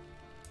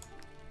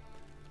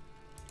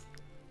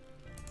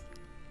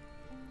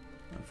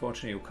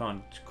 Unfortunately, you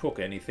can't cook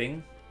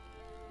anything.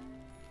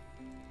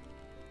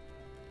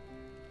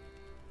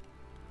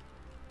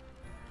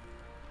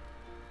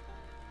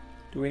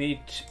 Do we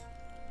need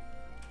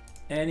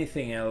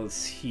anything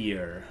else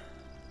here?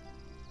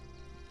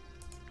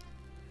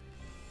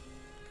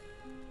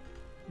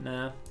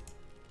 Nah.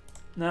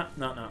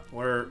 No.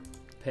 We're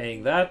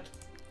paying that.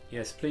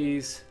 Yes,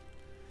 please.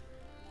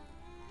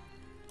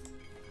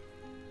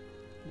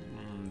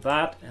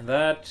 That and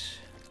that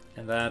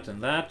and that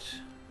and that.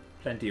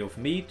 Plenty of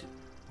meat.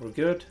 We're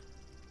good.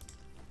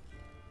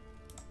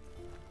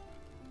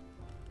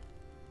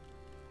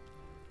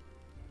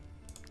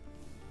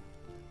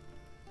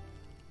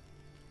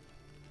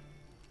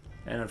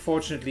 And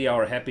unfortunately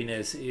our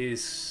happiness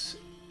is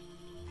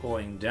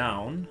going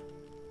down.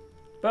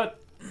 But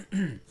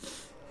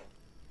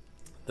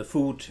the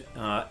food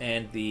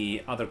and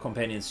the other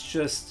companions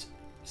just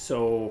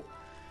so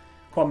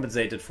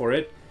compensated for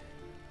it.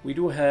 We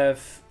do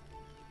have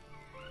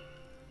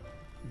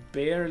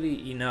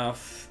barely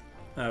enough.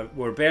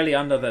 We're barely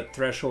under that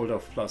threshold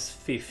of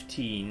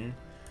 +15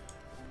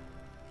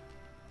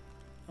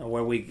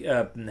 where we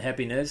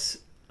happiness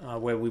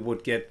where we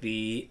would get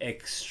the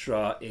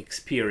extra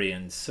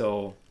experience.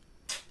 So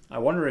I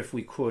wonder if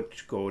we could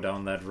go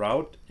down that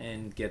route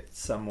and get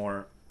some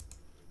more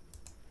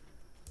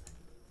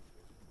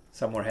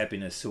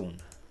happiness soon.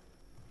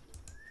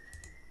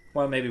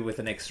 Well, maybe with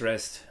the next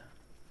rest.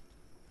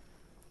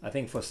 I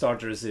think for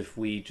starters, if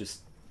we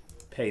just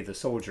pay the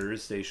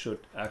soldiers, they should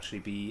actually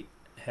be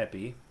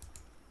happy.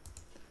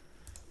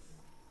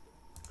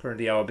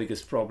 Currently our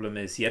biggest problem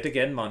is yet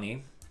again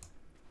money.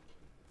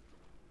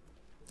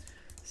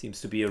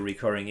 Seems to be a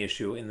recurring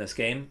issue in this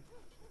game.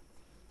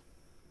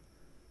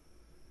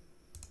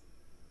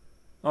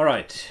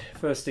 Alright,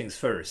 first things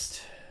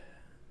first.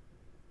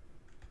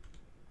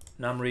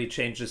 Namri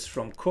changes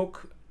from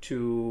cook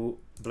to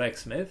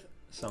blacksmith,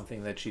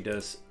 something that she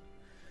does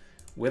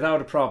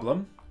without a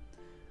problem.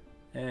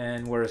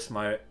 And where's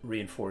my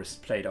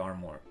reinforced plate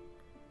armor?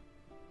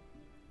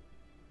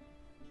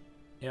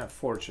 Yeah,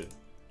 fortune.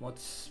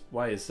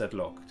 Why is that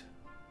locked?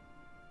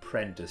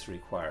 Prentice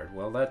required.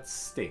 Well, that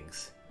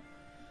stinks.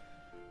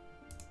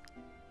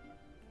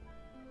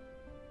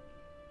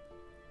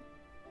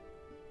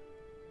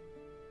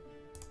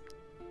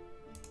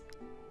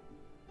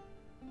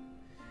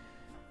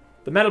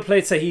 The metal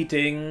plates are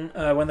heating.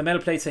 When the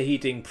metal plates are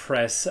heating,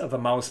 press the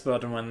mouse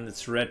button when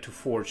it's red to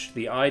forge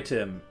the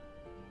item.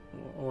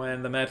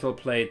 When the metal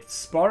plate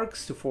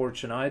sparks, to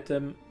forge an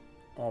item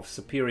of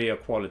superior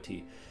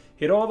quality.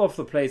 Hit all of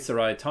the plates the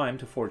right time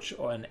to forge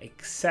an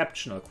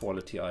exceptional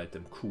quality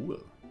item. Cool.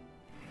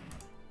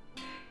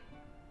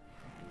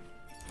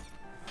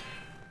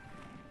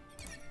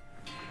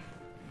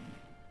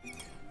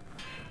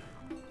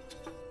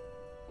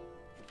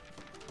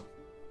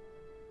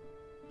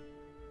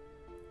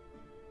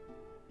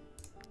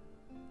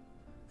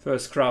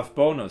 First craft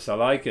bonus, I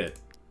like it.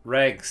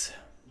 Regs.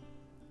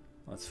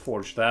 Let's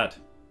forge that.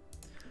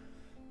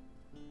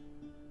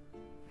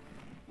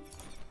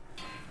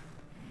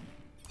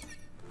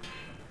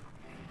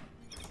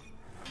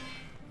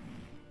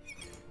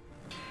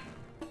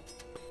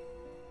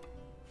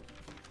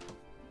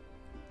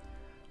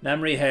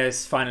 Namri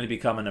has finally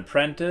become an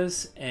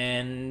apprentice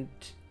and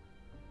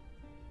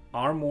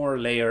armor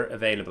layer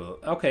available.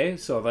 Okay,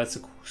 so that's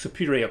a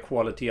superior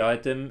quality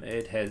item.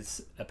 It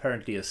has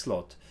apparently a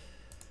slot.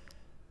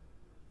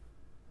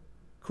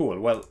 Cool.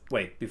 Well,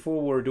 wait,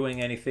 before we're doing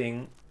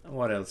anything,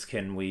 what else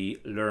can we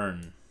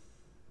learn?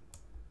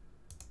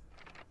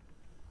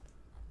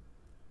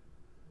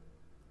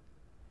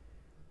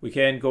 We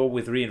can go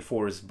with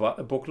reinforced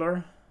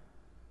buckler.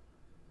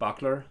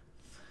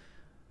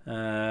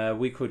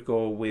 We could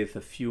go with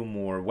a few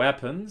more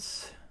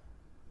weapons.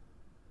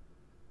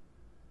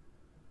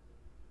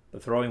 The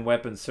throwing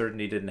weapon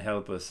certainly didn't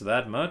help us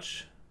that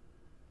much.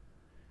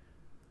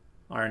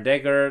 Iron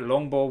dagger,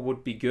 longbow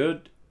would be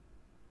good.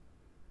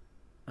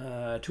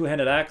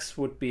 Two-handed axe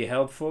would be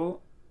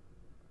helpful.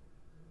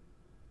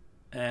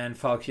 And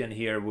falchion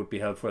here would be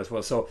helpful as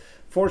well. So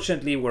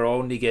fortunately we're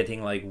only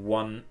getting like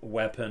one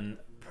weapon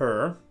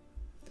per.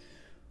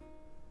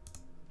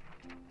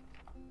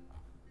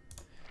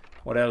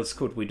 What else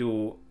could we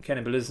do?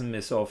 Cannibalism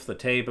is off the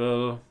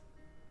table.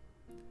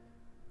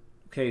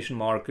 Location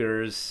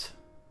markers.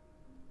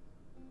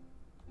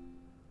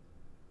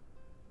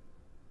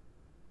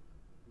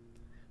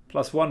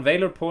 +1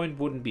 Valor point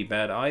wouldn't be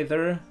bad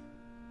either.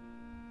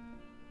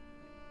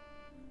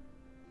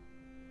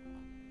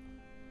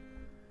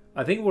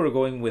 I think we're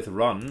going with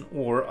run,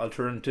 or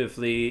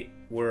alternatively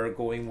we're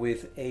going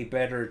with a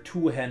better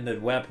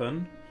two-handed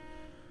weapon.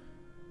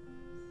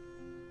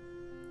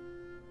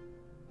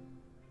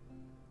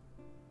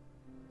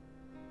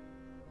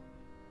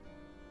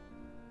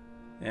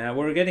 Yeah,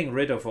 we're getting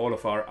rid of all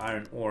of our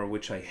iron ore,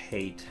 which I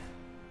hate.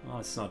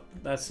 Oh,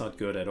 that's not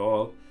good at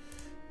all.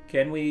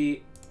 Can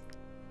we...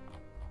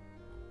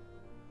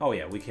 Oh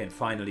yeah, we can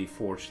finally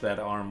forge that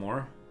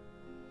armor.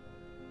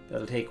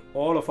 That'll take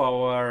all of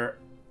our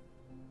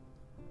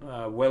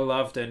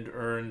well-loved and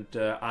earned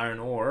iron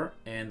ore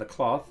and the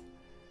cloth.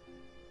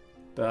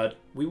 But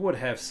we would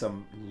have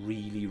some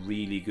really,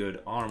 really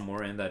good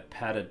armor, and that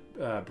padded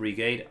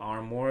brigade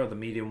armor, the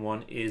medium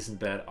one, isn't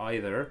bad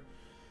either.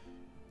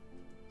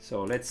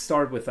 So let's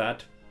start with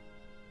that.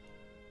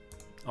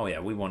 Oh yeah,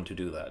 we want to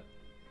do that.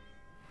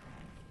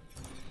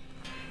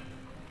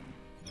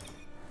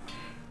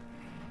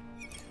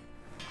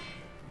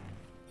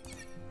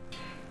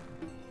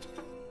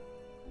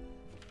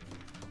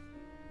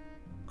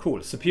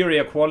 Cool,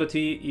 superior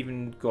quality,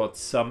 even got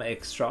some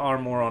extra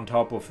armor on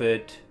top of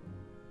it.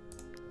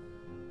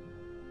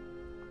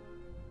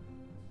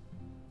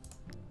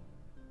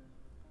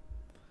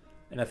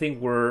 And I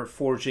think we're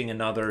forging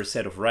another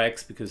set of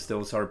rags because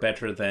those are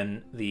better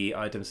than the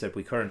items that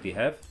we currently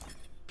have.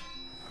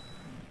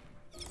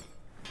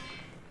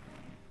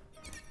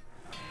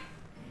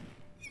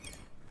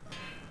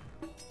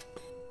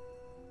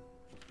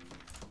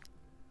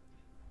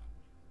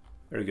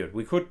 Very good.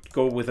 We could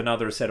go with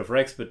another set of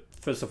rags, but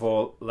first of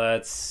all,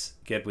 let's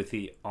get with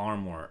the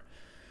armor.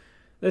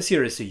 This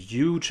here is a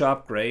huge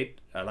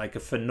upgrade, like a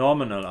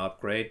phenomenal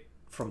upgrade,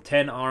 from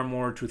 10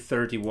 armor to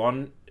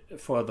 31.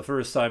 For the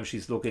first time,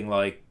 she's looking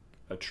like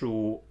a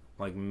true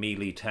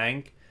melee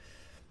tank.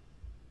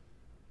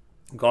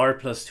 Guard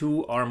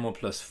 +2, armor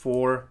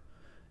 +4,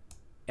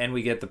 and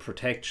we get the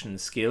protection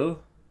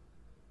skill,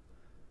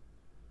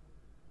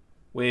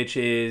 which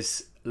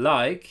is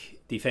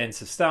like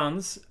defensive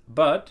stance,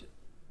 but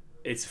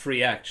it's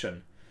free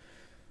action.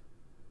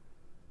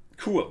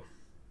 Cool.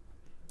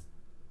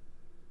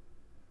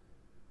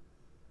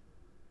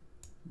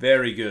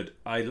 Very good.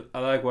 I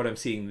like what I'm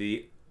seeing.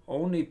 The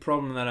only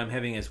problem that I'm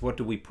having is what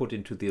do we put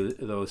into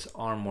those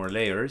armor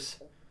layers?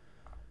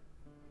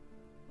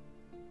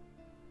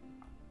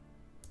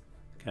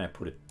 Can I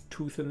put a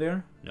tooth in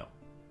there? No.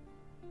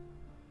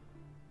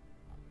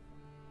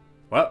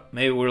 Well,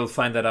 maybe we'll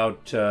find that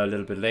out a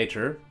little bit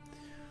later.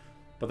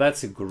 But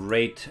that's a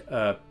great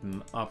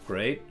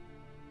upgrade.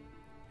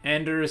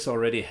 Anders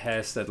already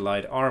has that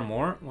light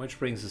armor, which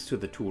brings us to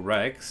the 2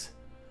 rags.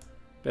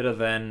 Better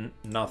than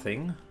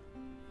nothing.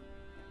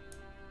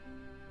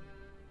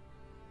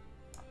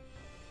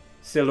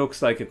 Still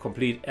looks like a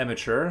complete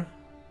amateur.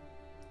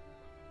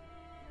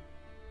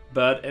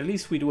 But at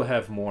least we do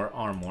have more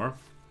armor.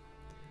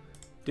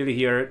 Dilly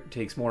here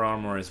takes more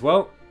armor as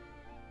well.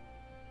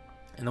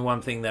 And the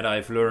one thing that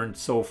I've learned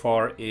so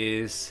far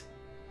is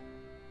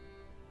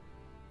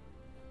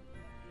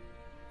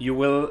you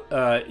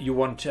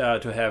want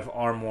to have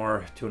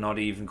armor to not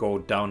even go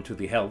down to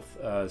the health.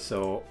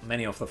 So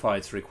many of the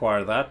fights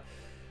require that.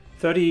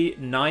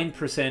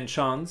 39%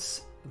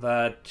 chance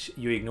that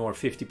you ignore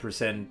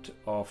 50%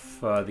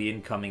 of the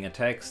incoming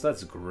attacks.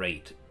 That's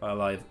great. I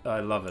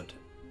love it.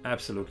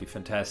 Absolutely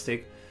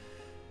fantastic.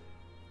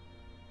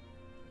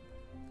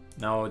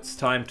 Now it's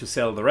time to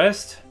sell the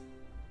rest.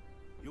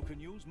 You can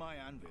use my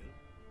anvil.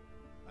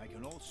 I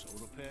can also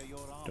repair your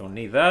armor. Don't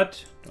need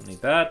that. Don't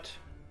need that.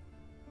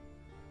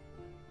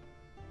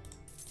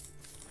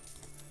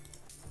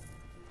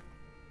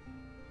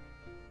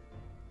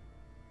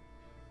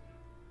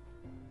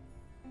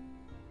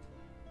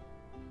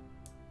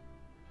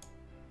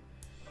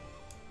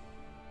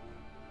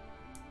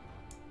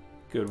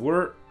 Good.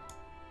 We're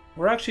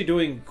actually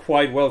doing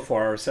quite well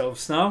for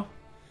ourselves now.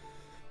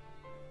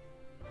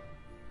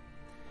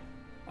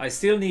 I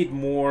still need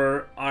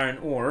more iron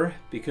ore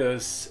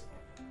because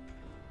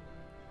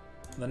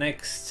the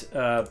next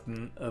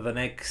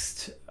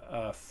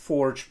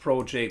forge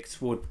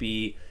projects would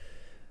be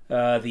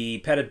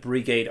the Petted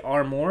Brigade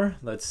armor.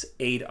 That's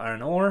 8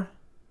 iron ore.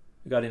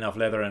 We got enough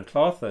leather and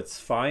cloth. That's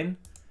fine.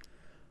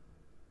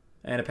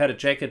 And a padded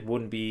jacket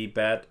wouldn't be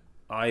bad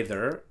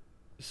either.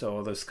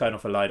 So there's kind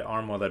of a light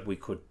armor that we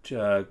could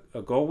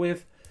go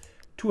with.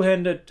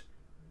 Two-handed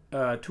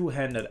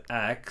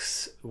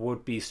axe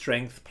would be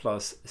strength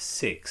plus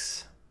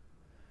 6.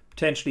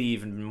 Potentially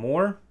even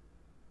more.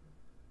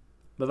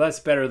 But that's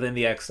better than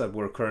the axe that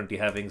we're currently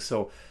having.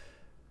 So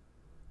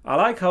I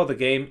like how the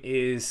game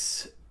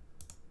is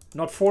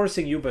not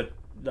forcing you, but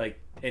like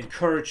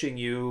encouraging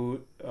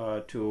you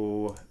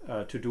to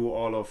do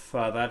all of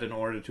that in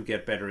order to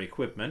get better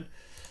equipment.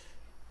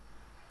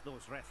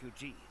 Those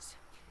refugees.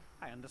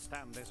 I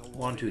understand there's a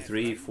 1, 2,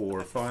 3,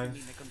 4,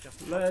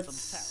 5.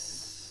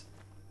 Let's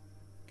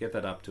get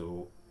that up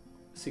to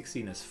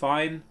 16 is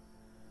fine.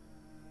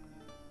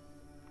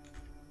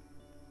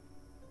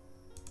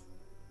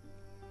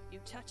 You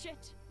touch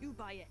it, you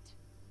buy it.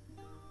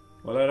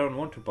 Well, I don't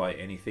want to buy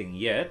anything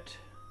yet.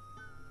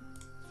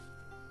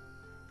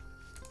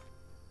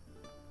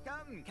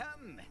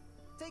 Come,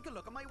 take a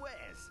look at my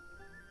wares.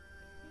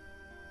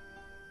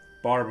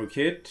 Barber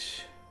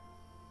kit.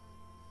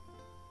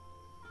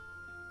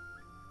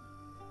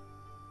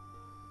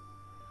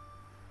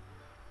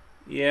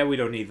 Yeah, we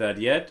don't need that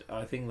yet.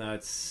 I think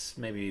that's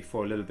maybe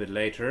for a little bit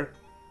later.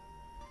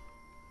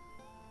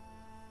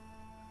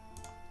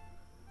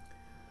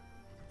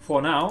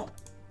 For now,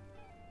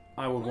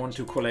 I would want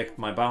to collect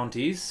my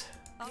bounties.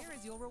 Here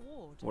is your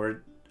reward.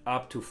 We're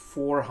up to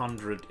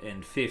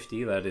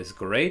 450. That is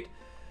great.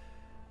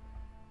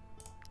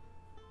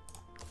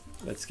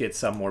 Let's get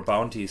some more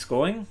bounties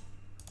going.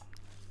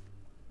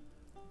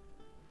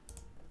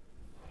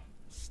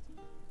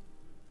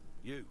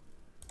 You.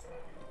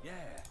 Yeah,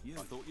 you.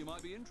 I thought you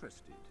might be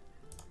interested.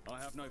 I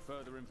have no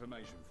further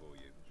information for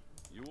you.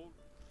 You all?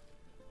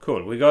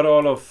 Cool. We got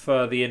all of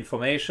the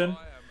information.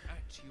 I am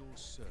at your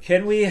service.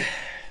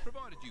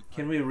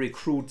 Can we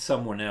recruit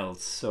someone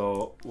else?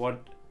 So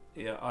what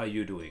are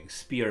you doing?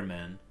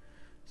 Spearman.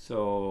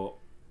 So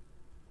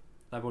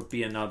that would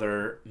be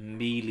another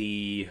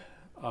melee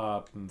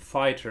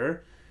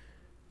fighter.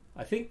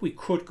 I think we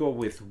could go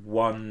with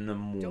one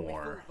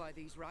more.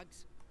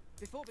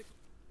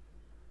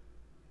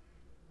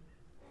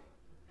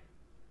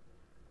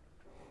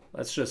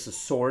 That's just a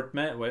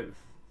swordman. Wait.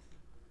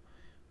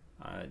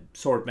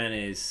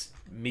 Swordman is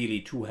melee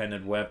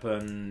two-handed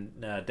weapon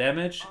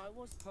damage. I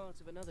was part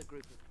of another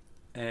group of...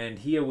 And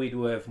here we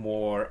do have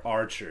more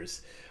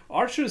archers.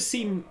 Archers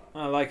seem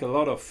like a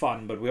lot of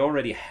fun, but we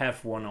already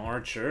have one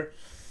archer.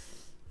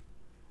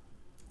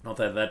 Not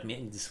that that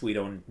means we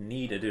don't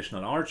need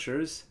additional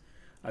archers.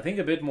 I think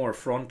a bit more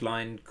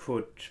frontline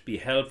could be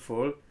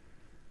helpful.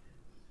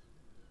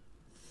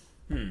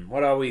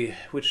 What are we?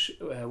 Which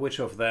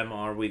of them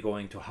are we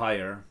going to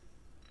hire?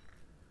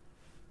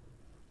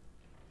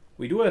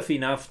 We do have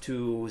enough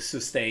to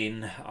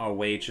sustain our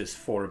wages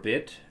for a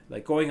bit.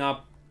 Like going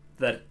up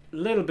that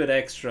little bit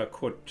extra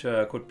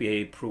could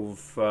be prove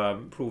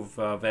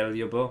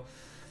valuable.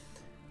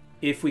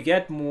 If we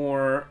get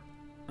more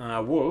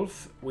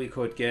wolf, we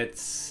could get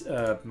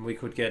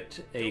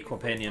a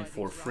companion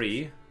for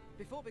free.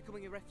 Before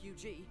becoming a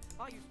refugee,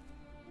 I used...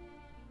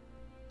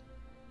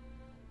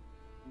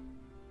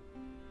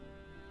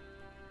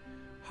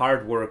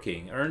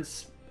 Hardworking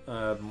earns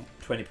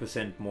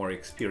 20% more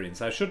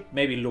experience. I should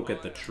maybe look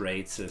at the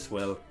traits as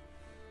well.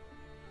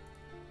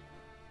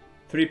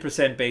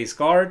 3% base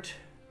guard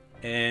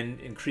and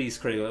increased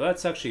critical.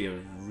 That's actually a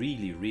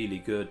really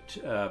good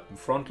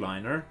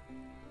frontliner.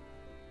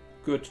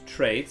 Good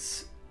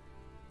traits.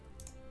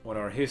 What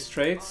are his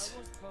traits?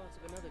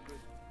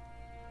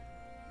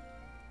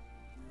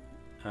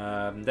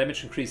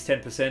 Damage increased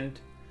 10%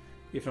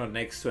 if not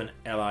next to an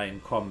ally in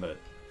combat.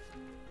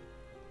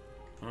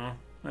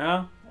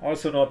 Yeah,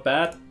 also not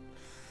bad.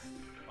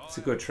 It's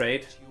a good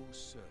trade.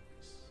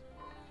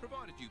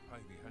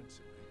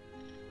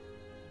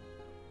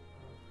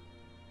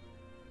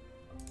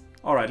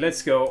 Alright,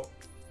 let's go.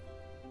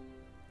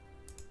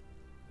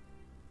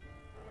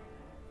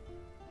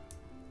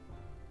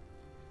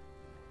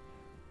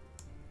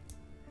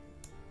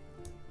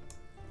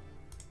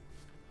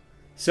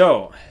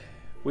 So,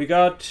 we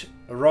got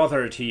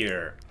Rothard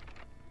here,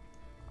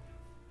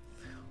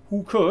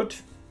 who could,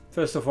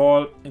 first of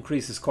all,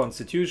 increase his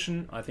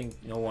constitution. I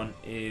think no one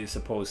is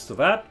opposed to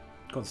that.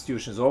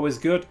 Constitution is always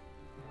good.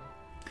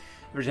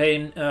 Every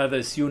time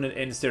this unit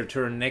ends their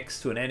turn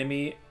next to an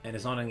enemy and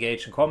is not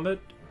engaged in combat,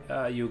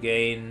 you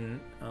gain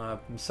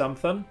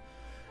something.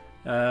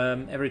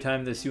 Every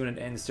time this unit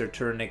ends their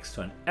turn next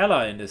to an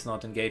ally and is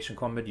not engaged in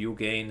combat, you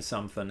gain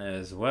something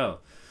as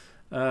well.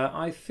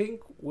 I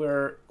think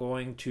we're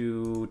going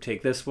to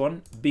take this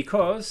one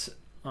because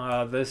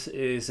this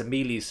is a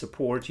melee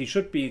support. He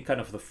should be kind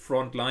of the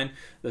front line.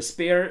 The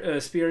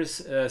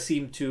spears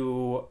seem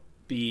to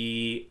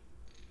be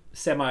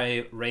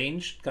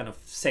semi-ranged, kind of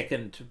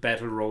second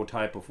battle row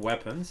type of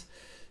weapons.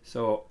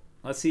 So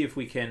let's see if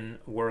we can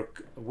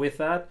work with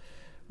that.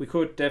 We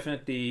could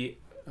definitely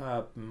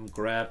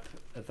grab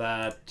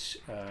that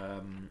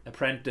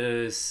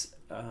apprentice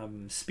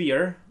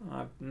spear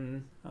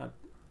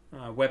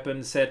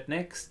weapon set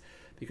next,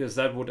 because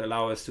that would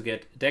allow us to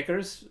get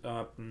daggers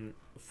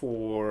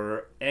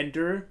for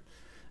ender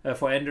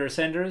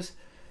senders,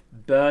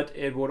 but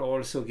it would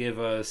also give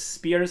us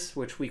spears,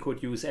 which we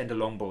could use, and a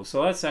longbow.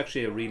 So that's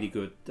actually a really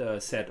good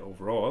set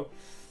overall.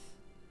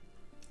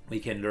 We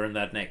can learn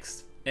that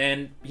next.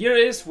 And here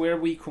is where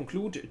we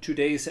conclude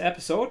today's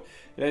episode.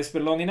 It has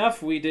been long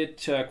enough. We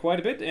did quite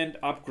a bit and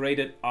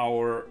upgraded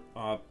our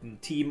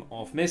team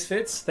of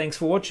misfits. Thanks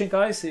for watching,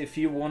 guys. If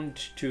you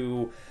want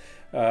to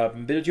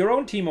build your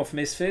own team of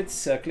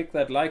misfits, click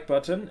that like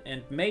button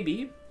and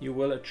maybe you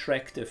will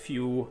attract a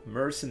few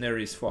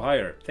mercenaries for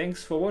hire.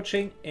 Thanks for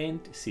watching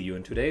and see you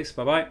in today's.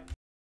 Bye bye.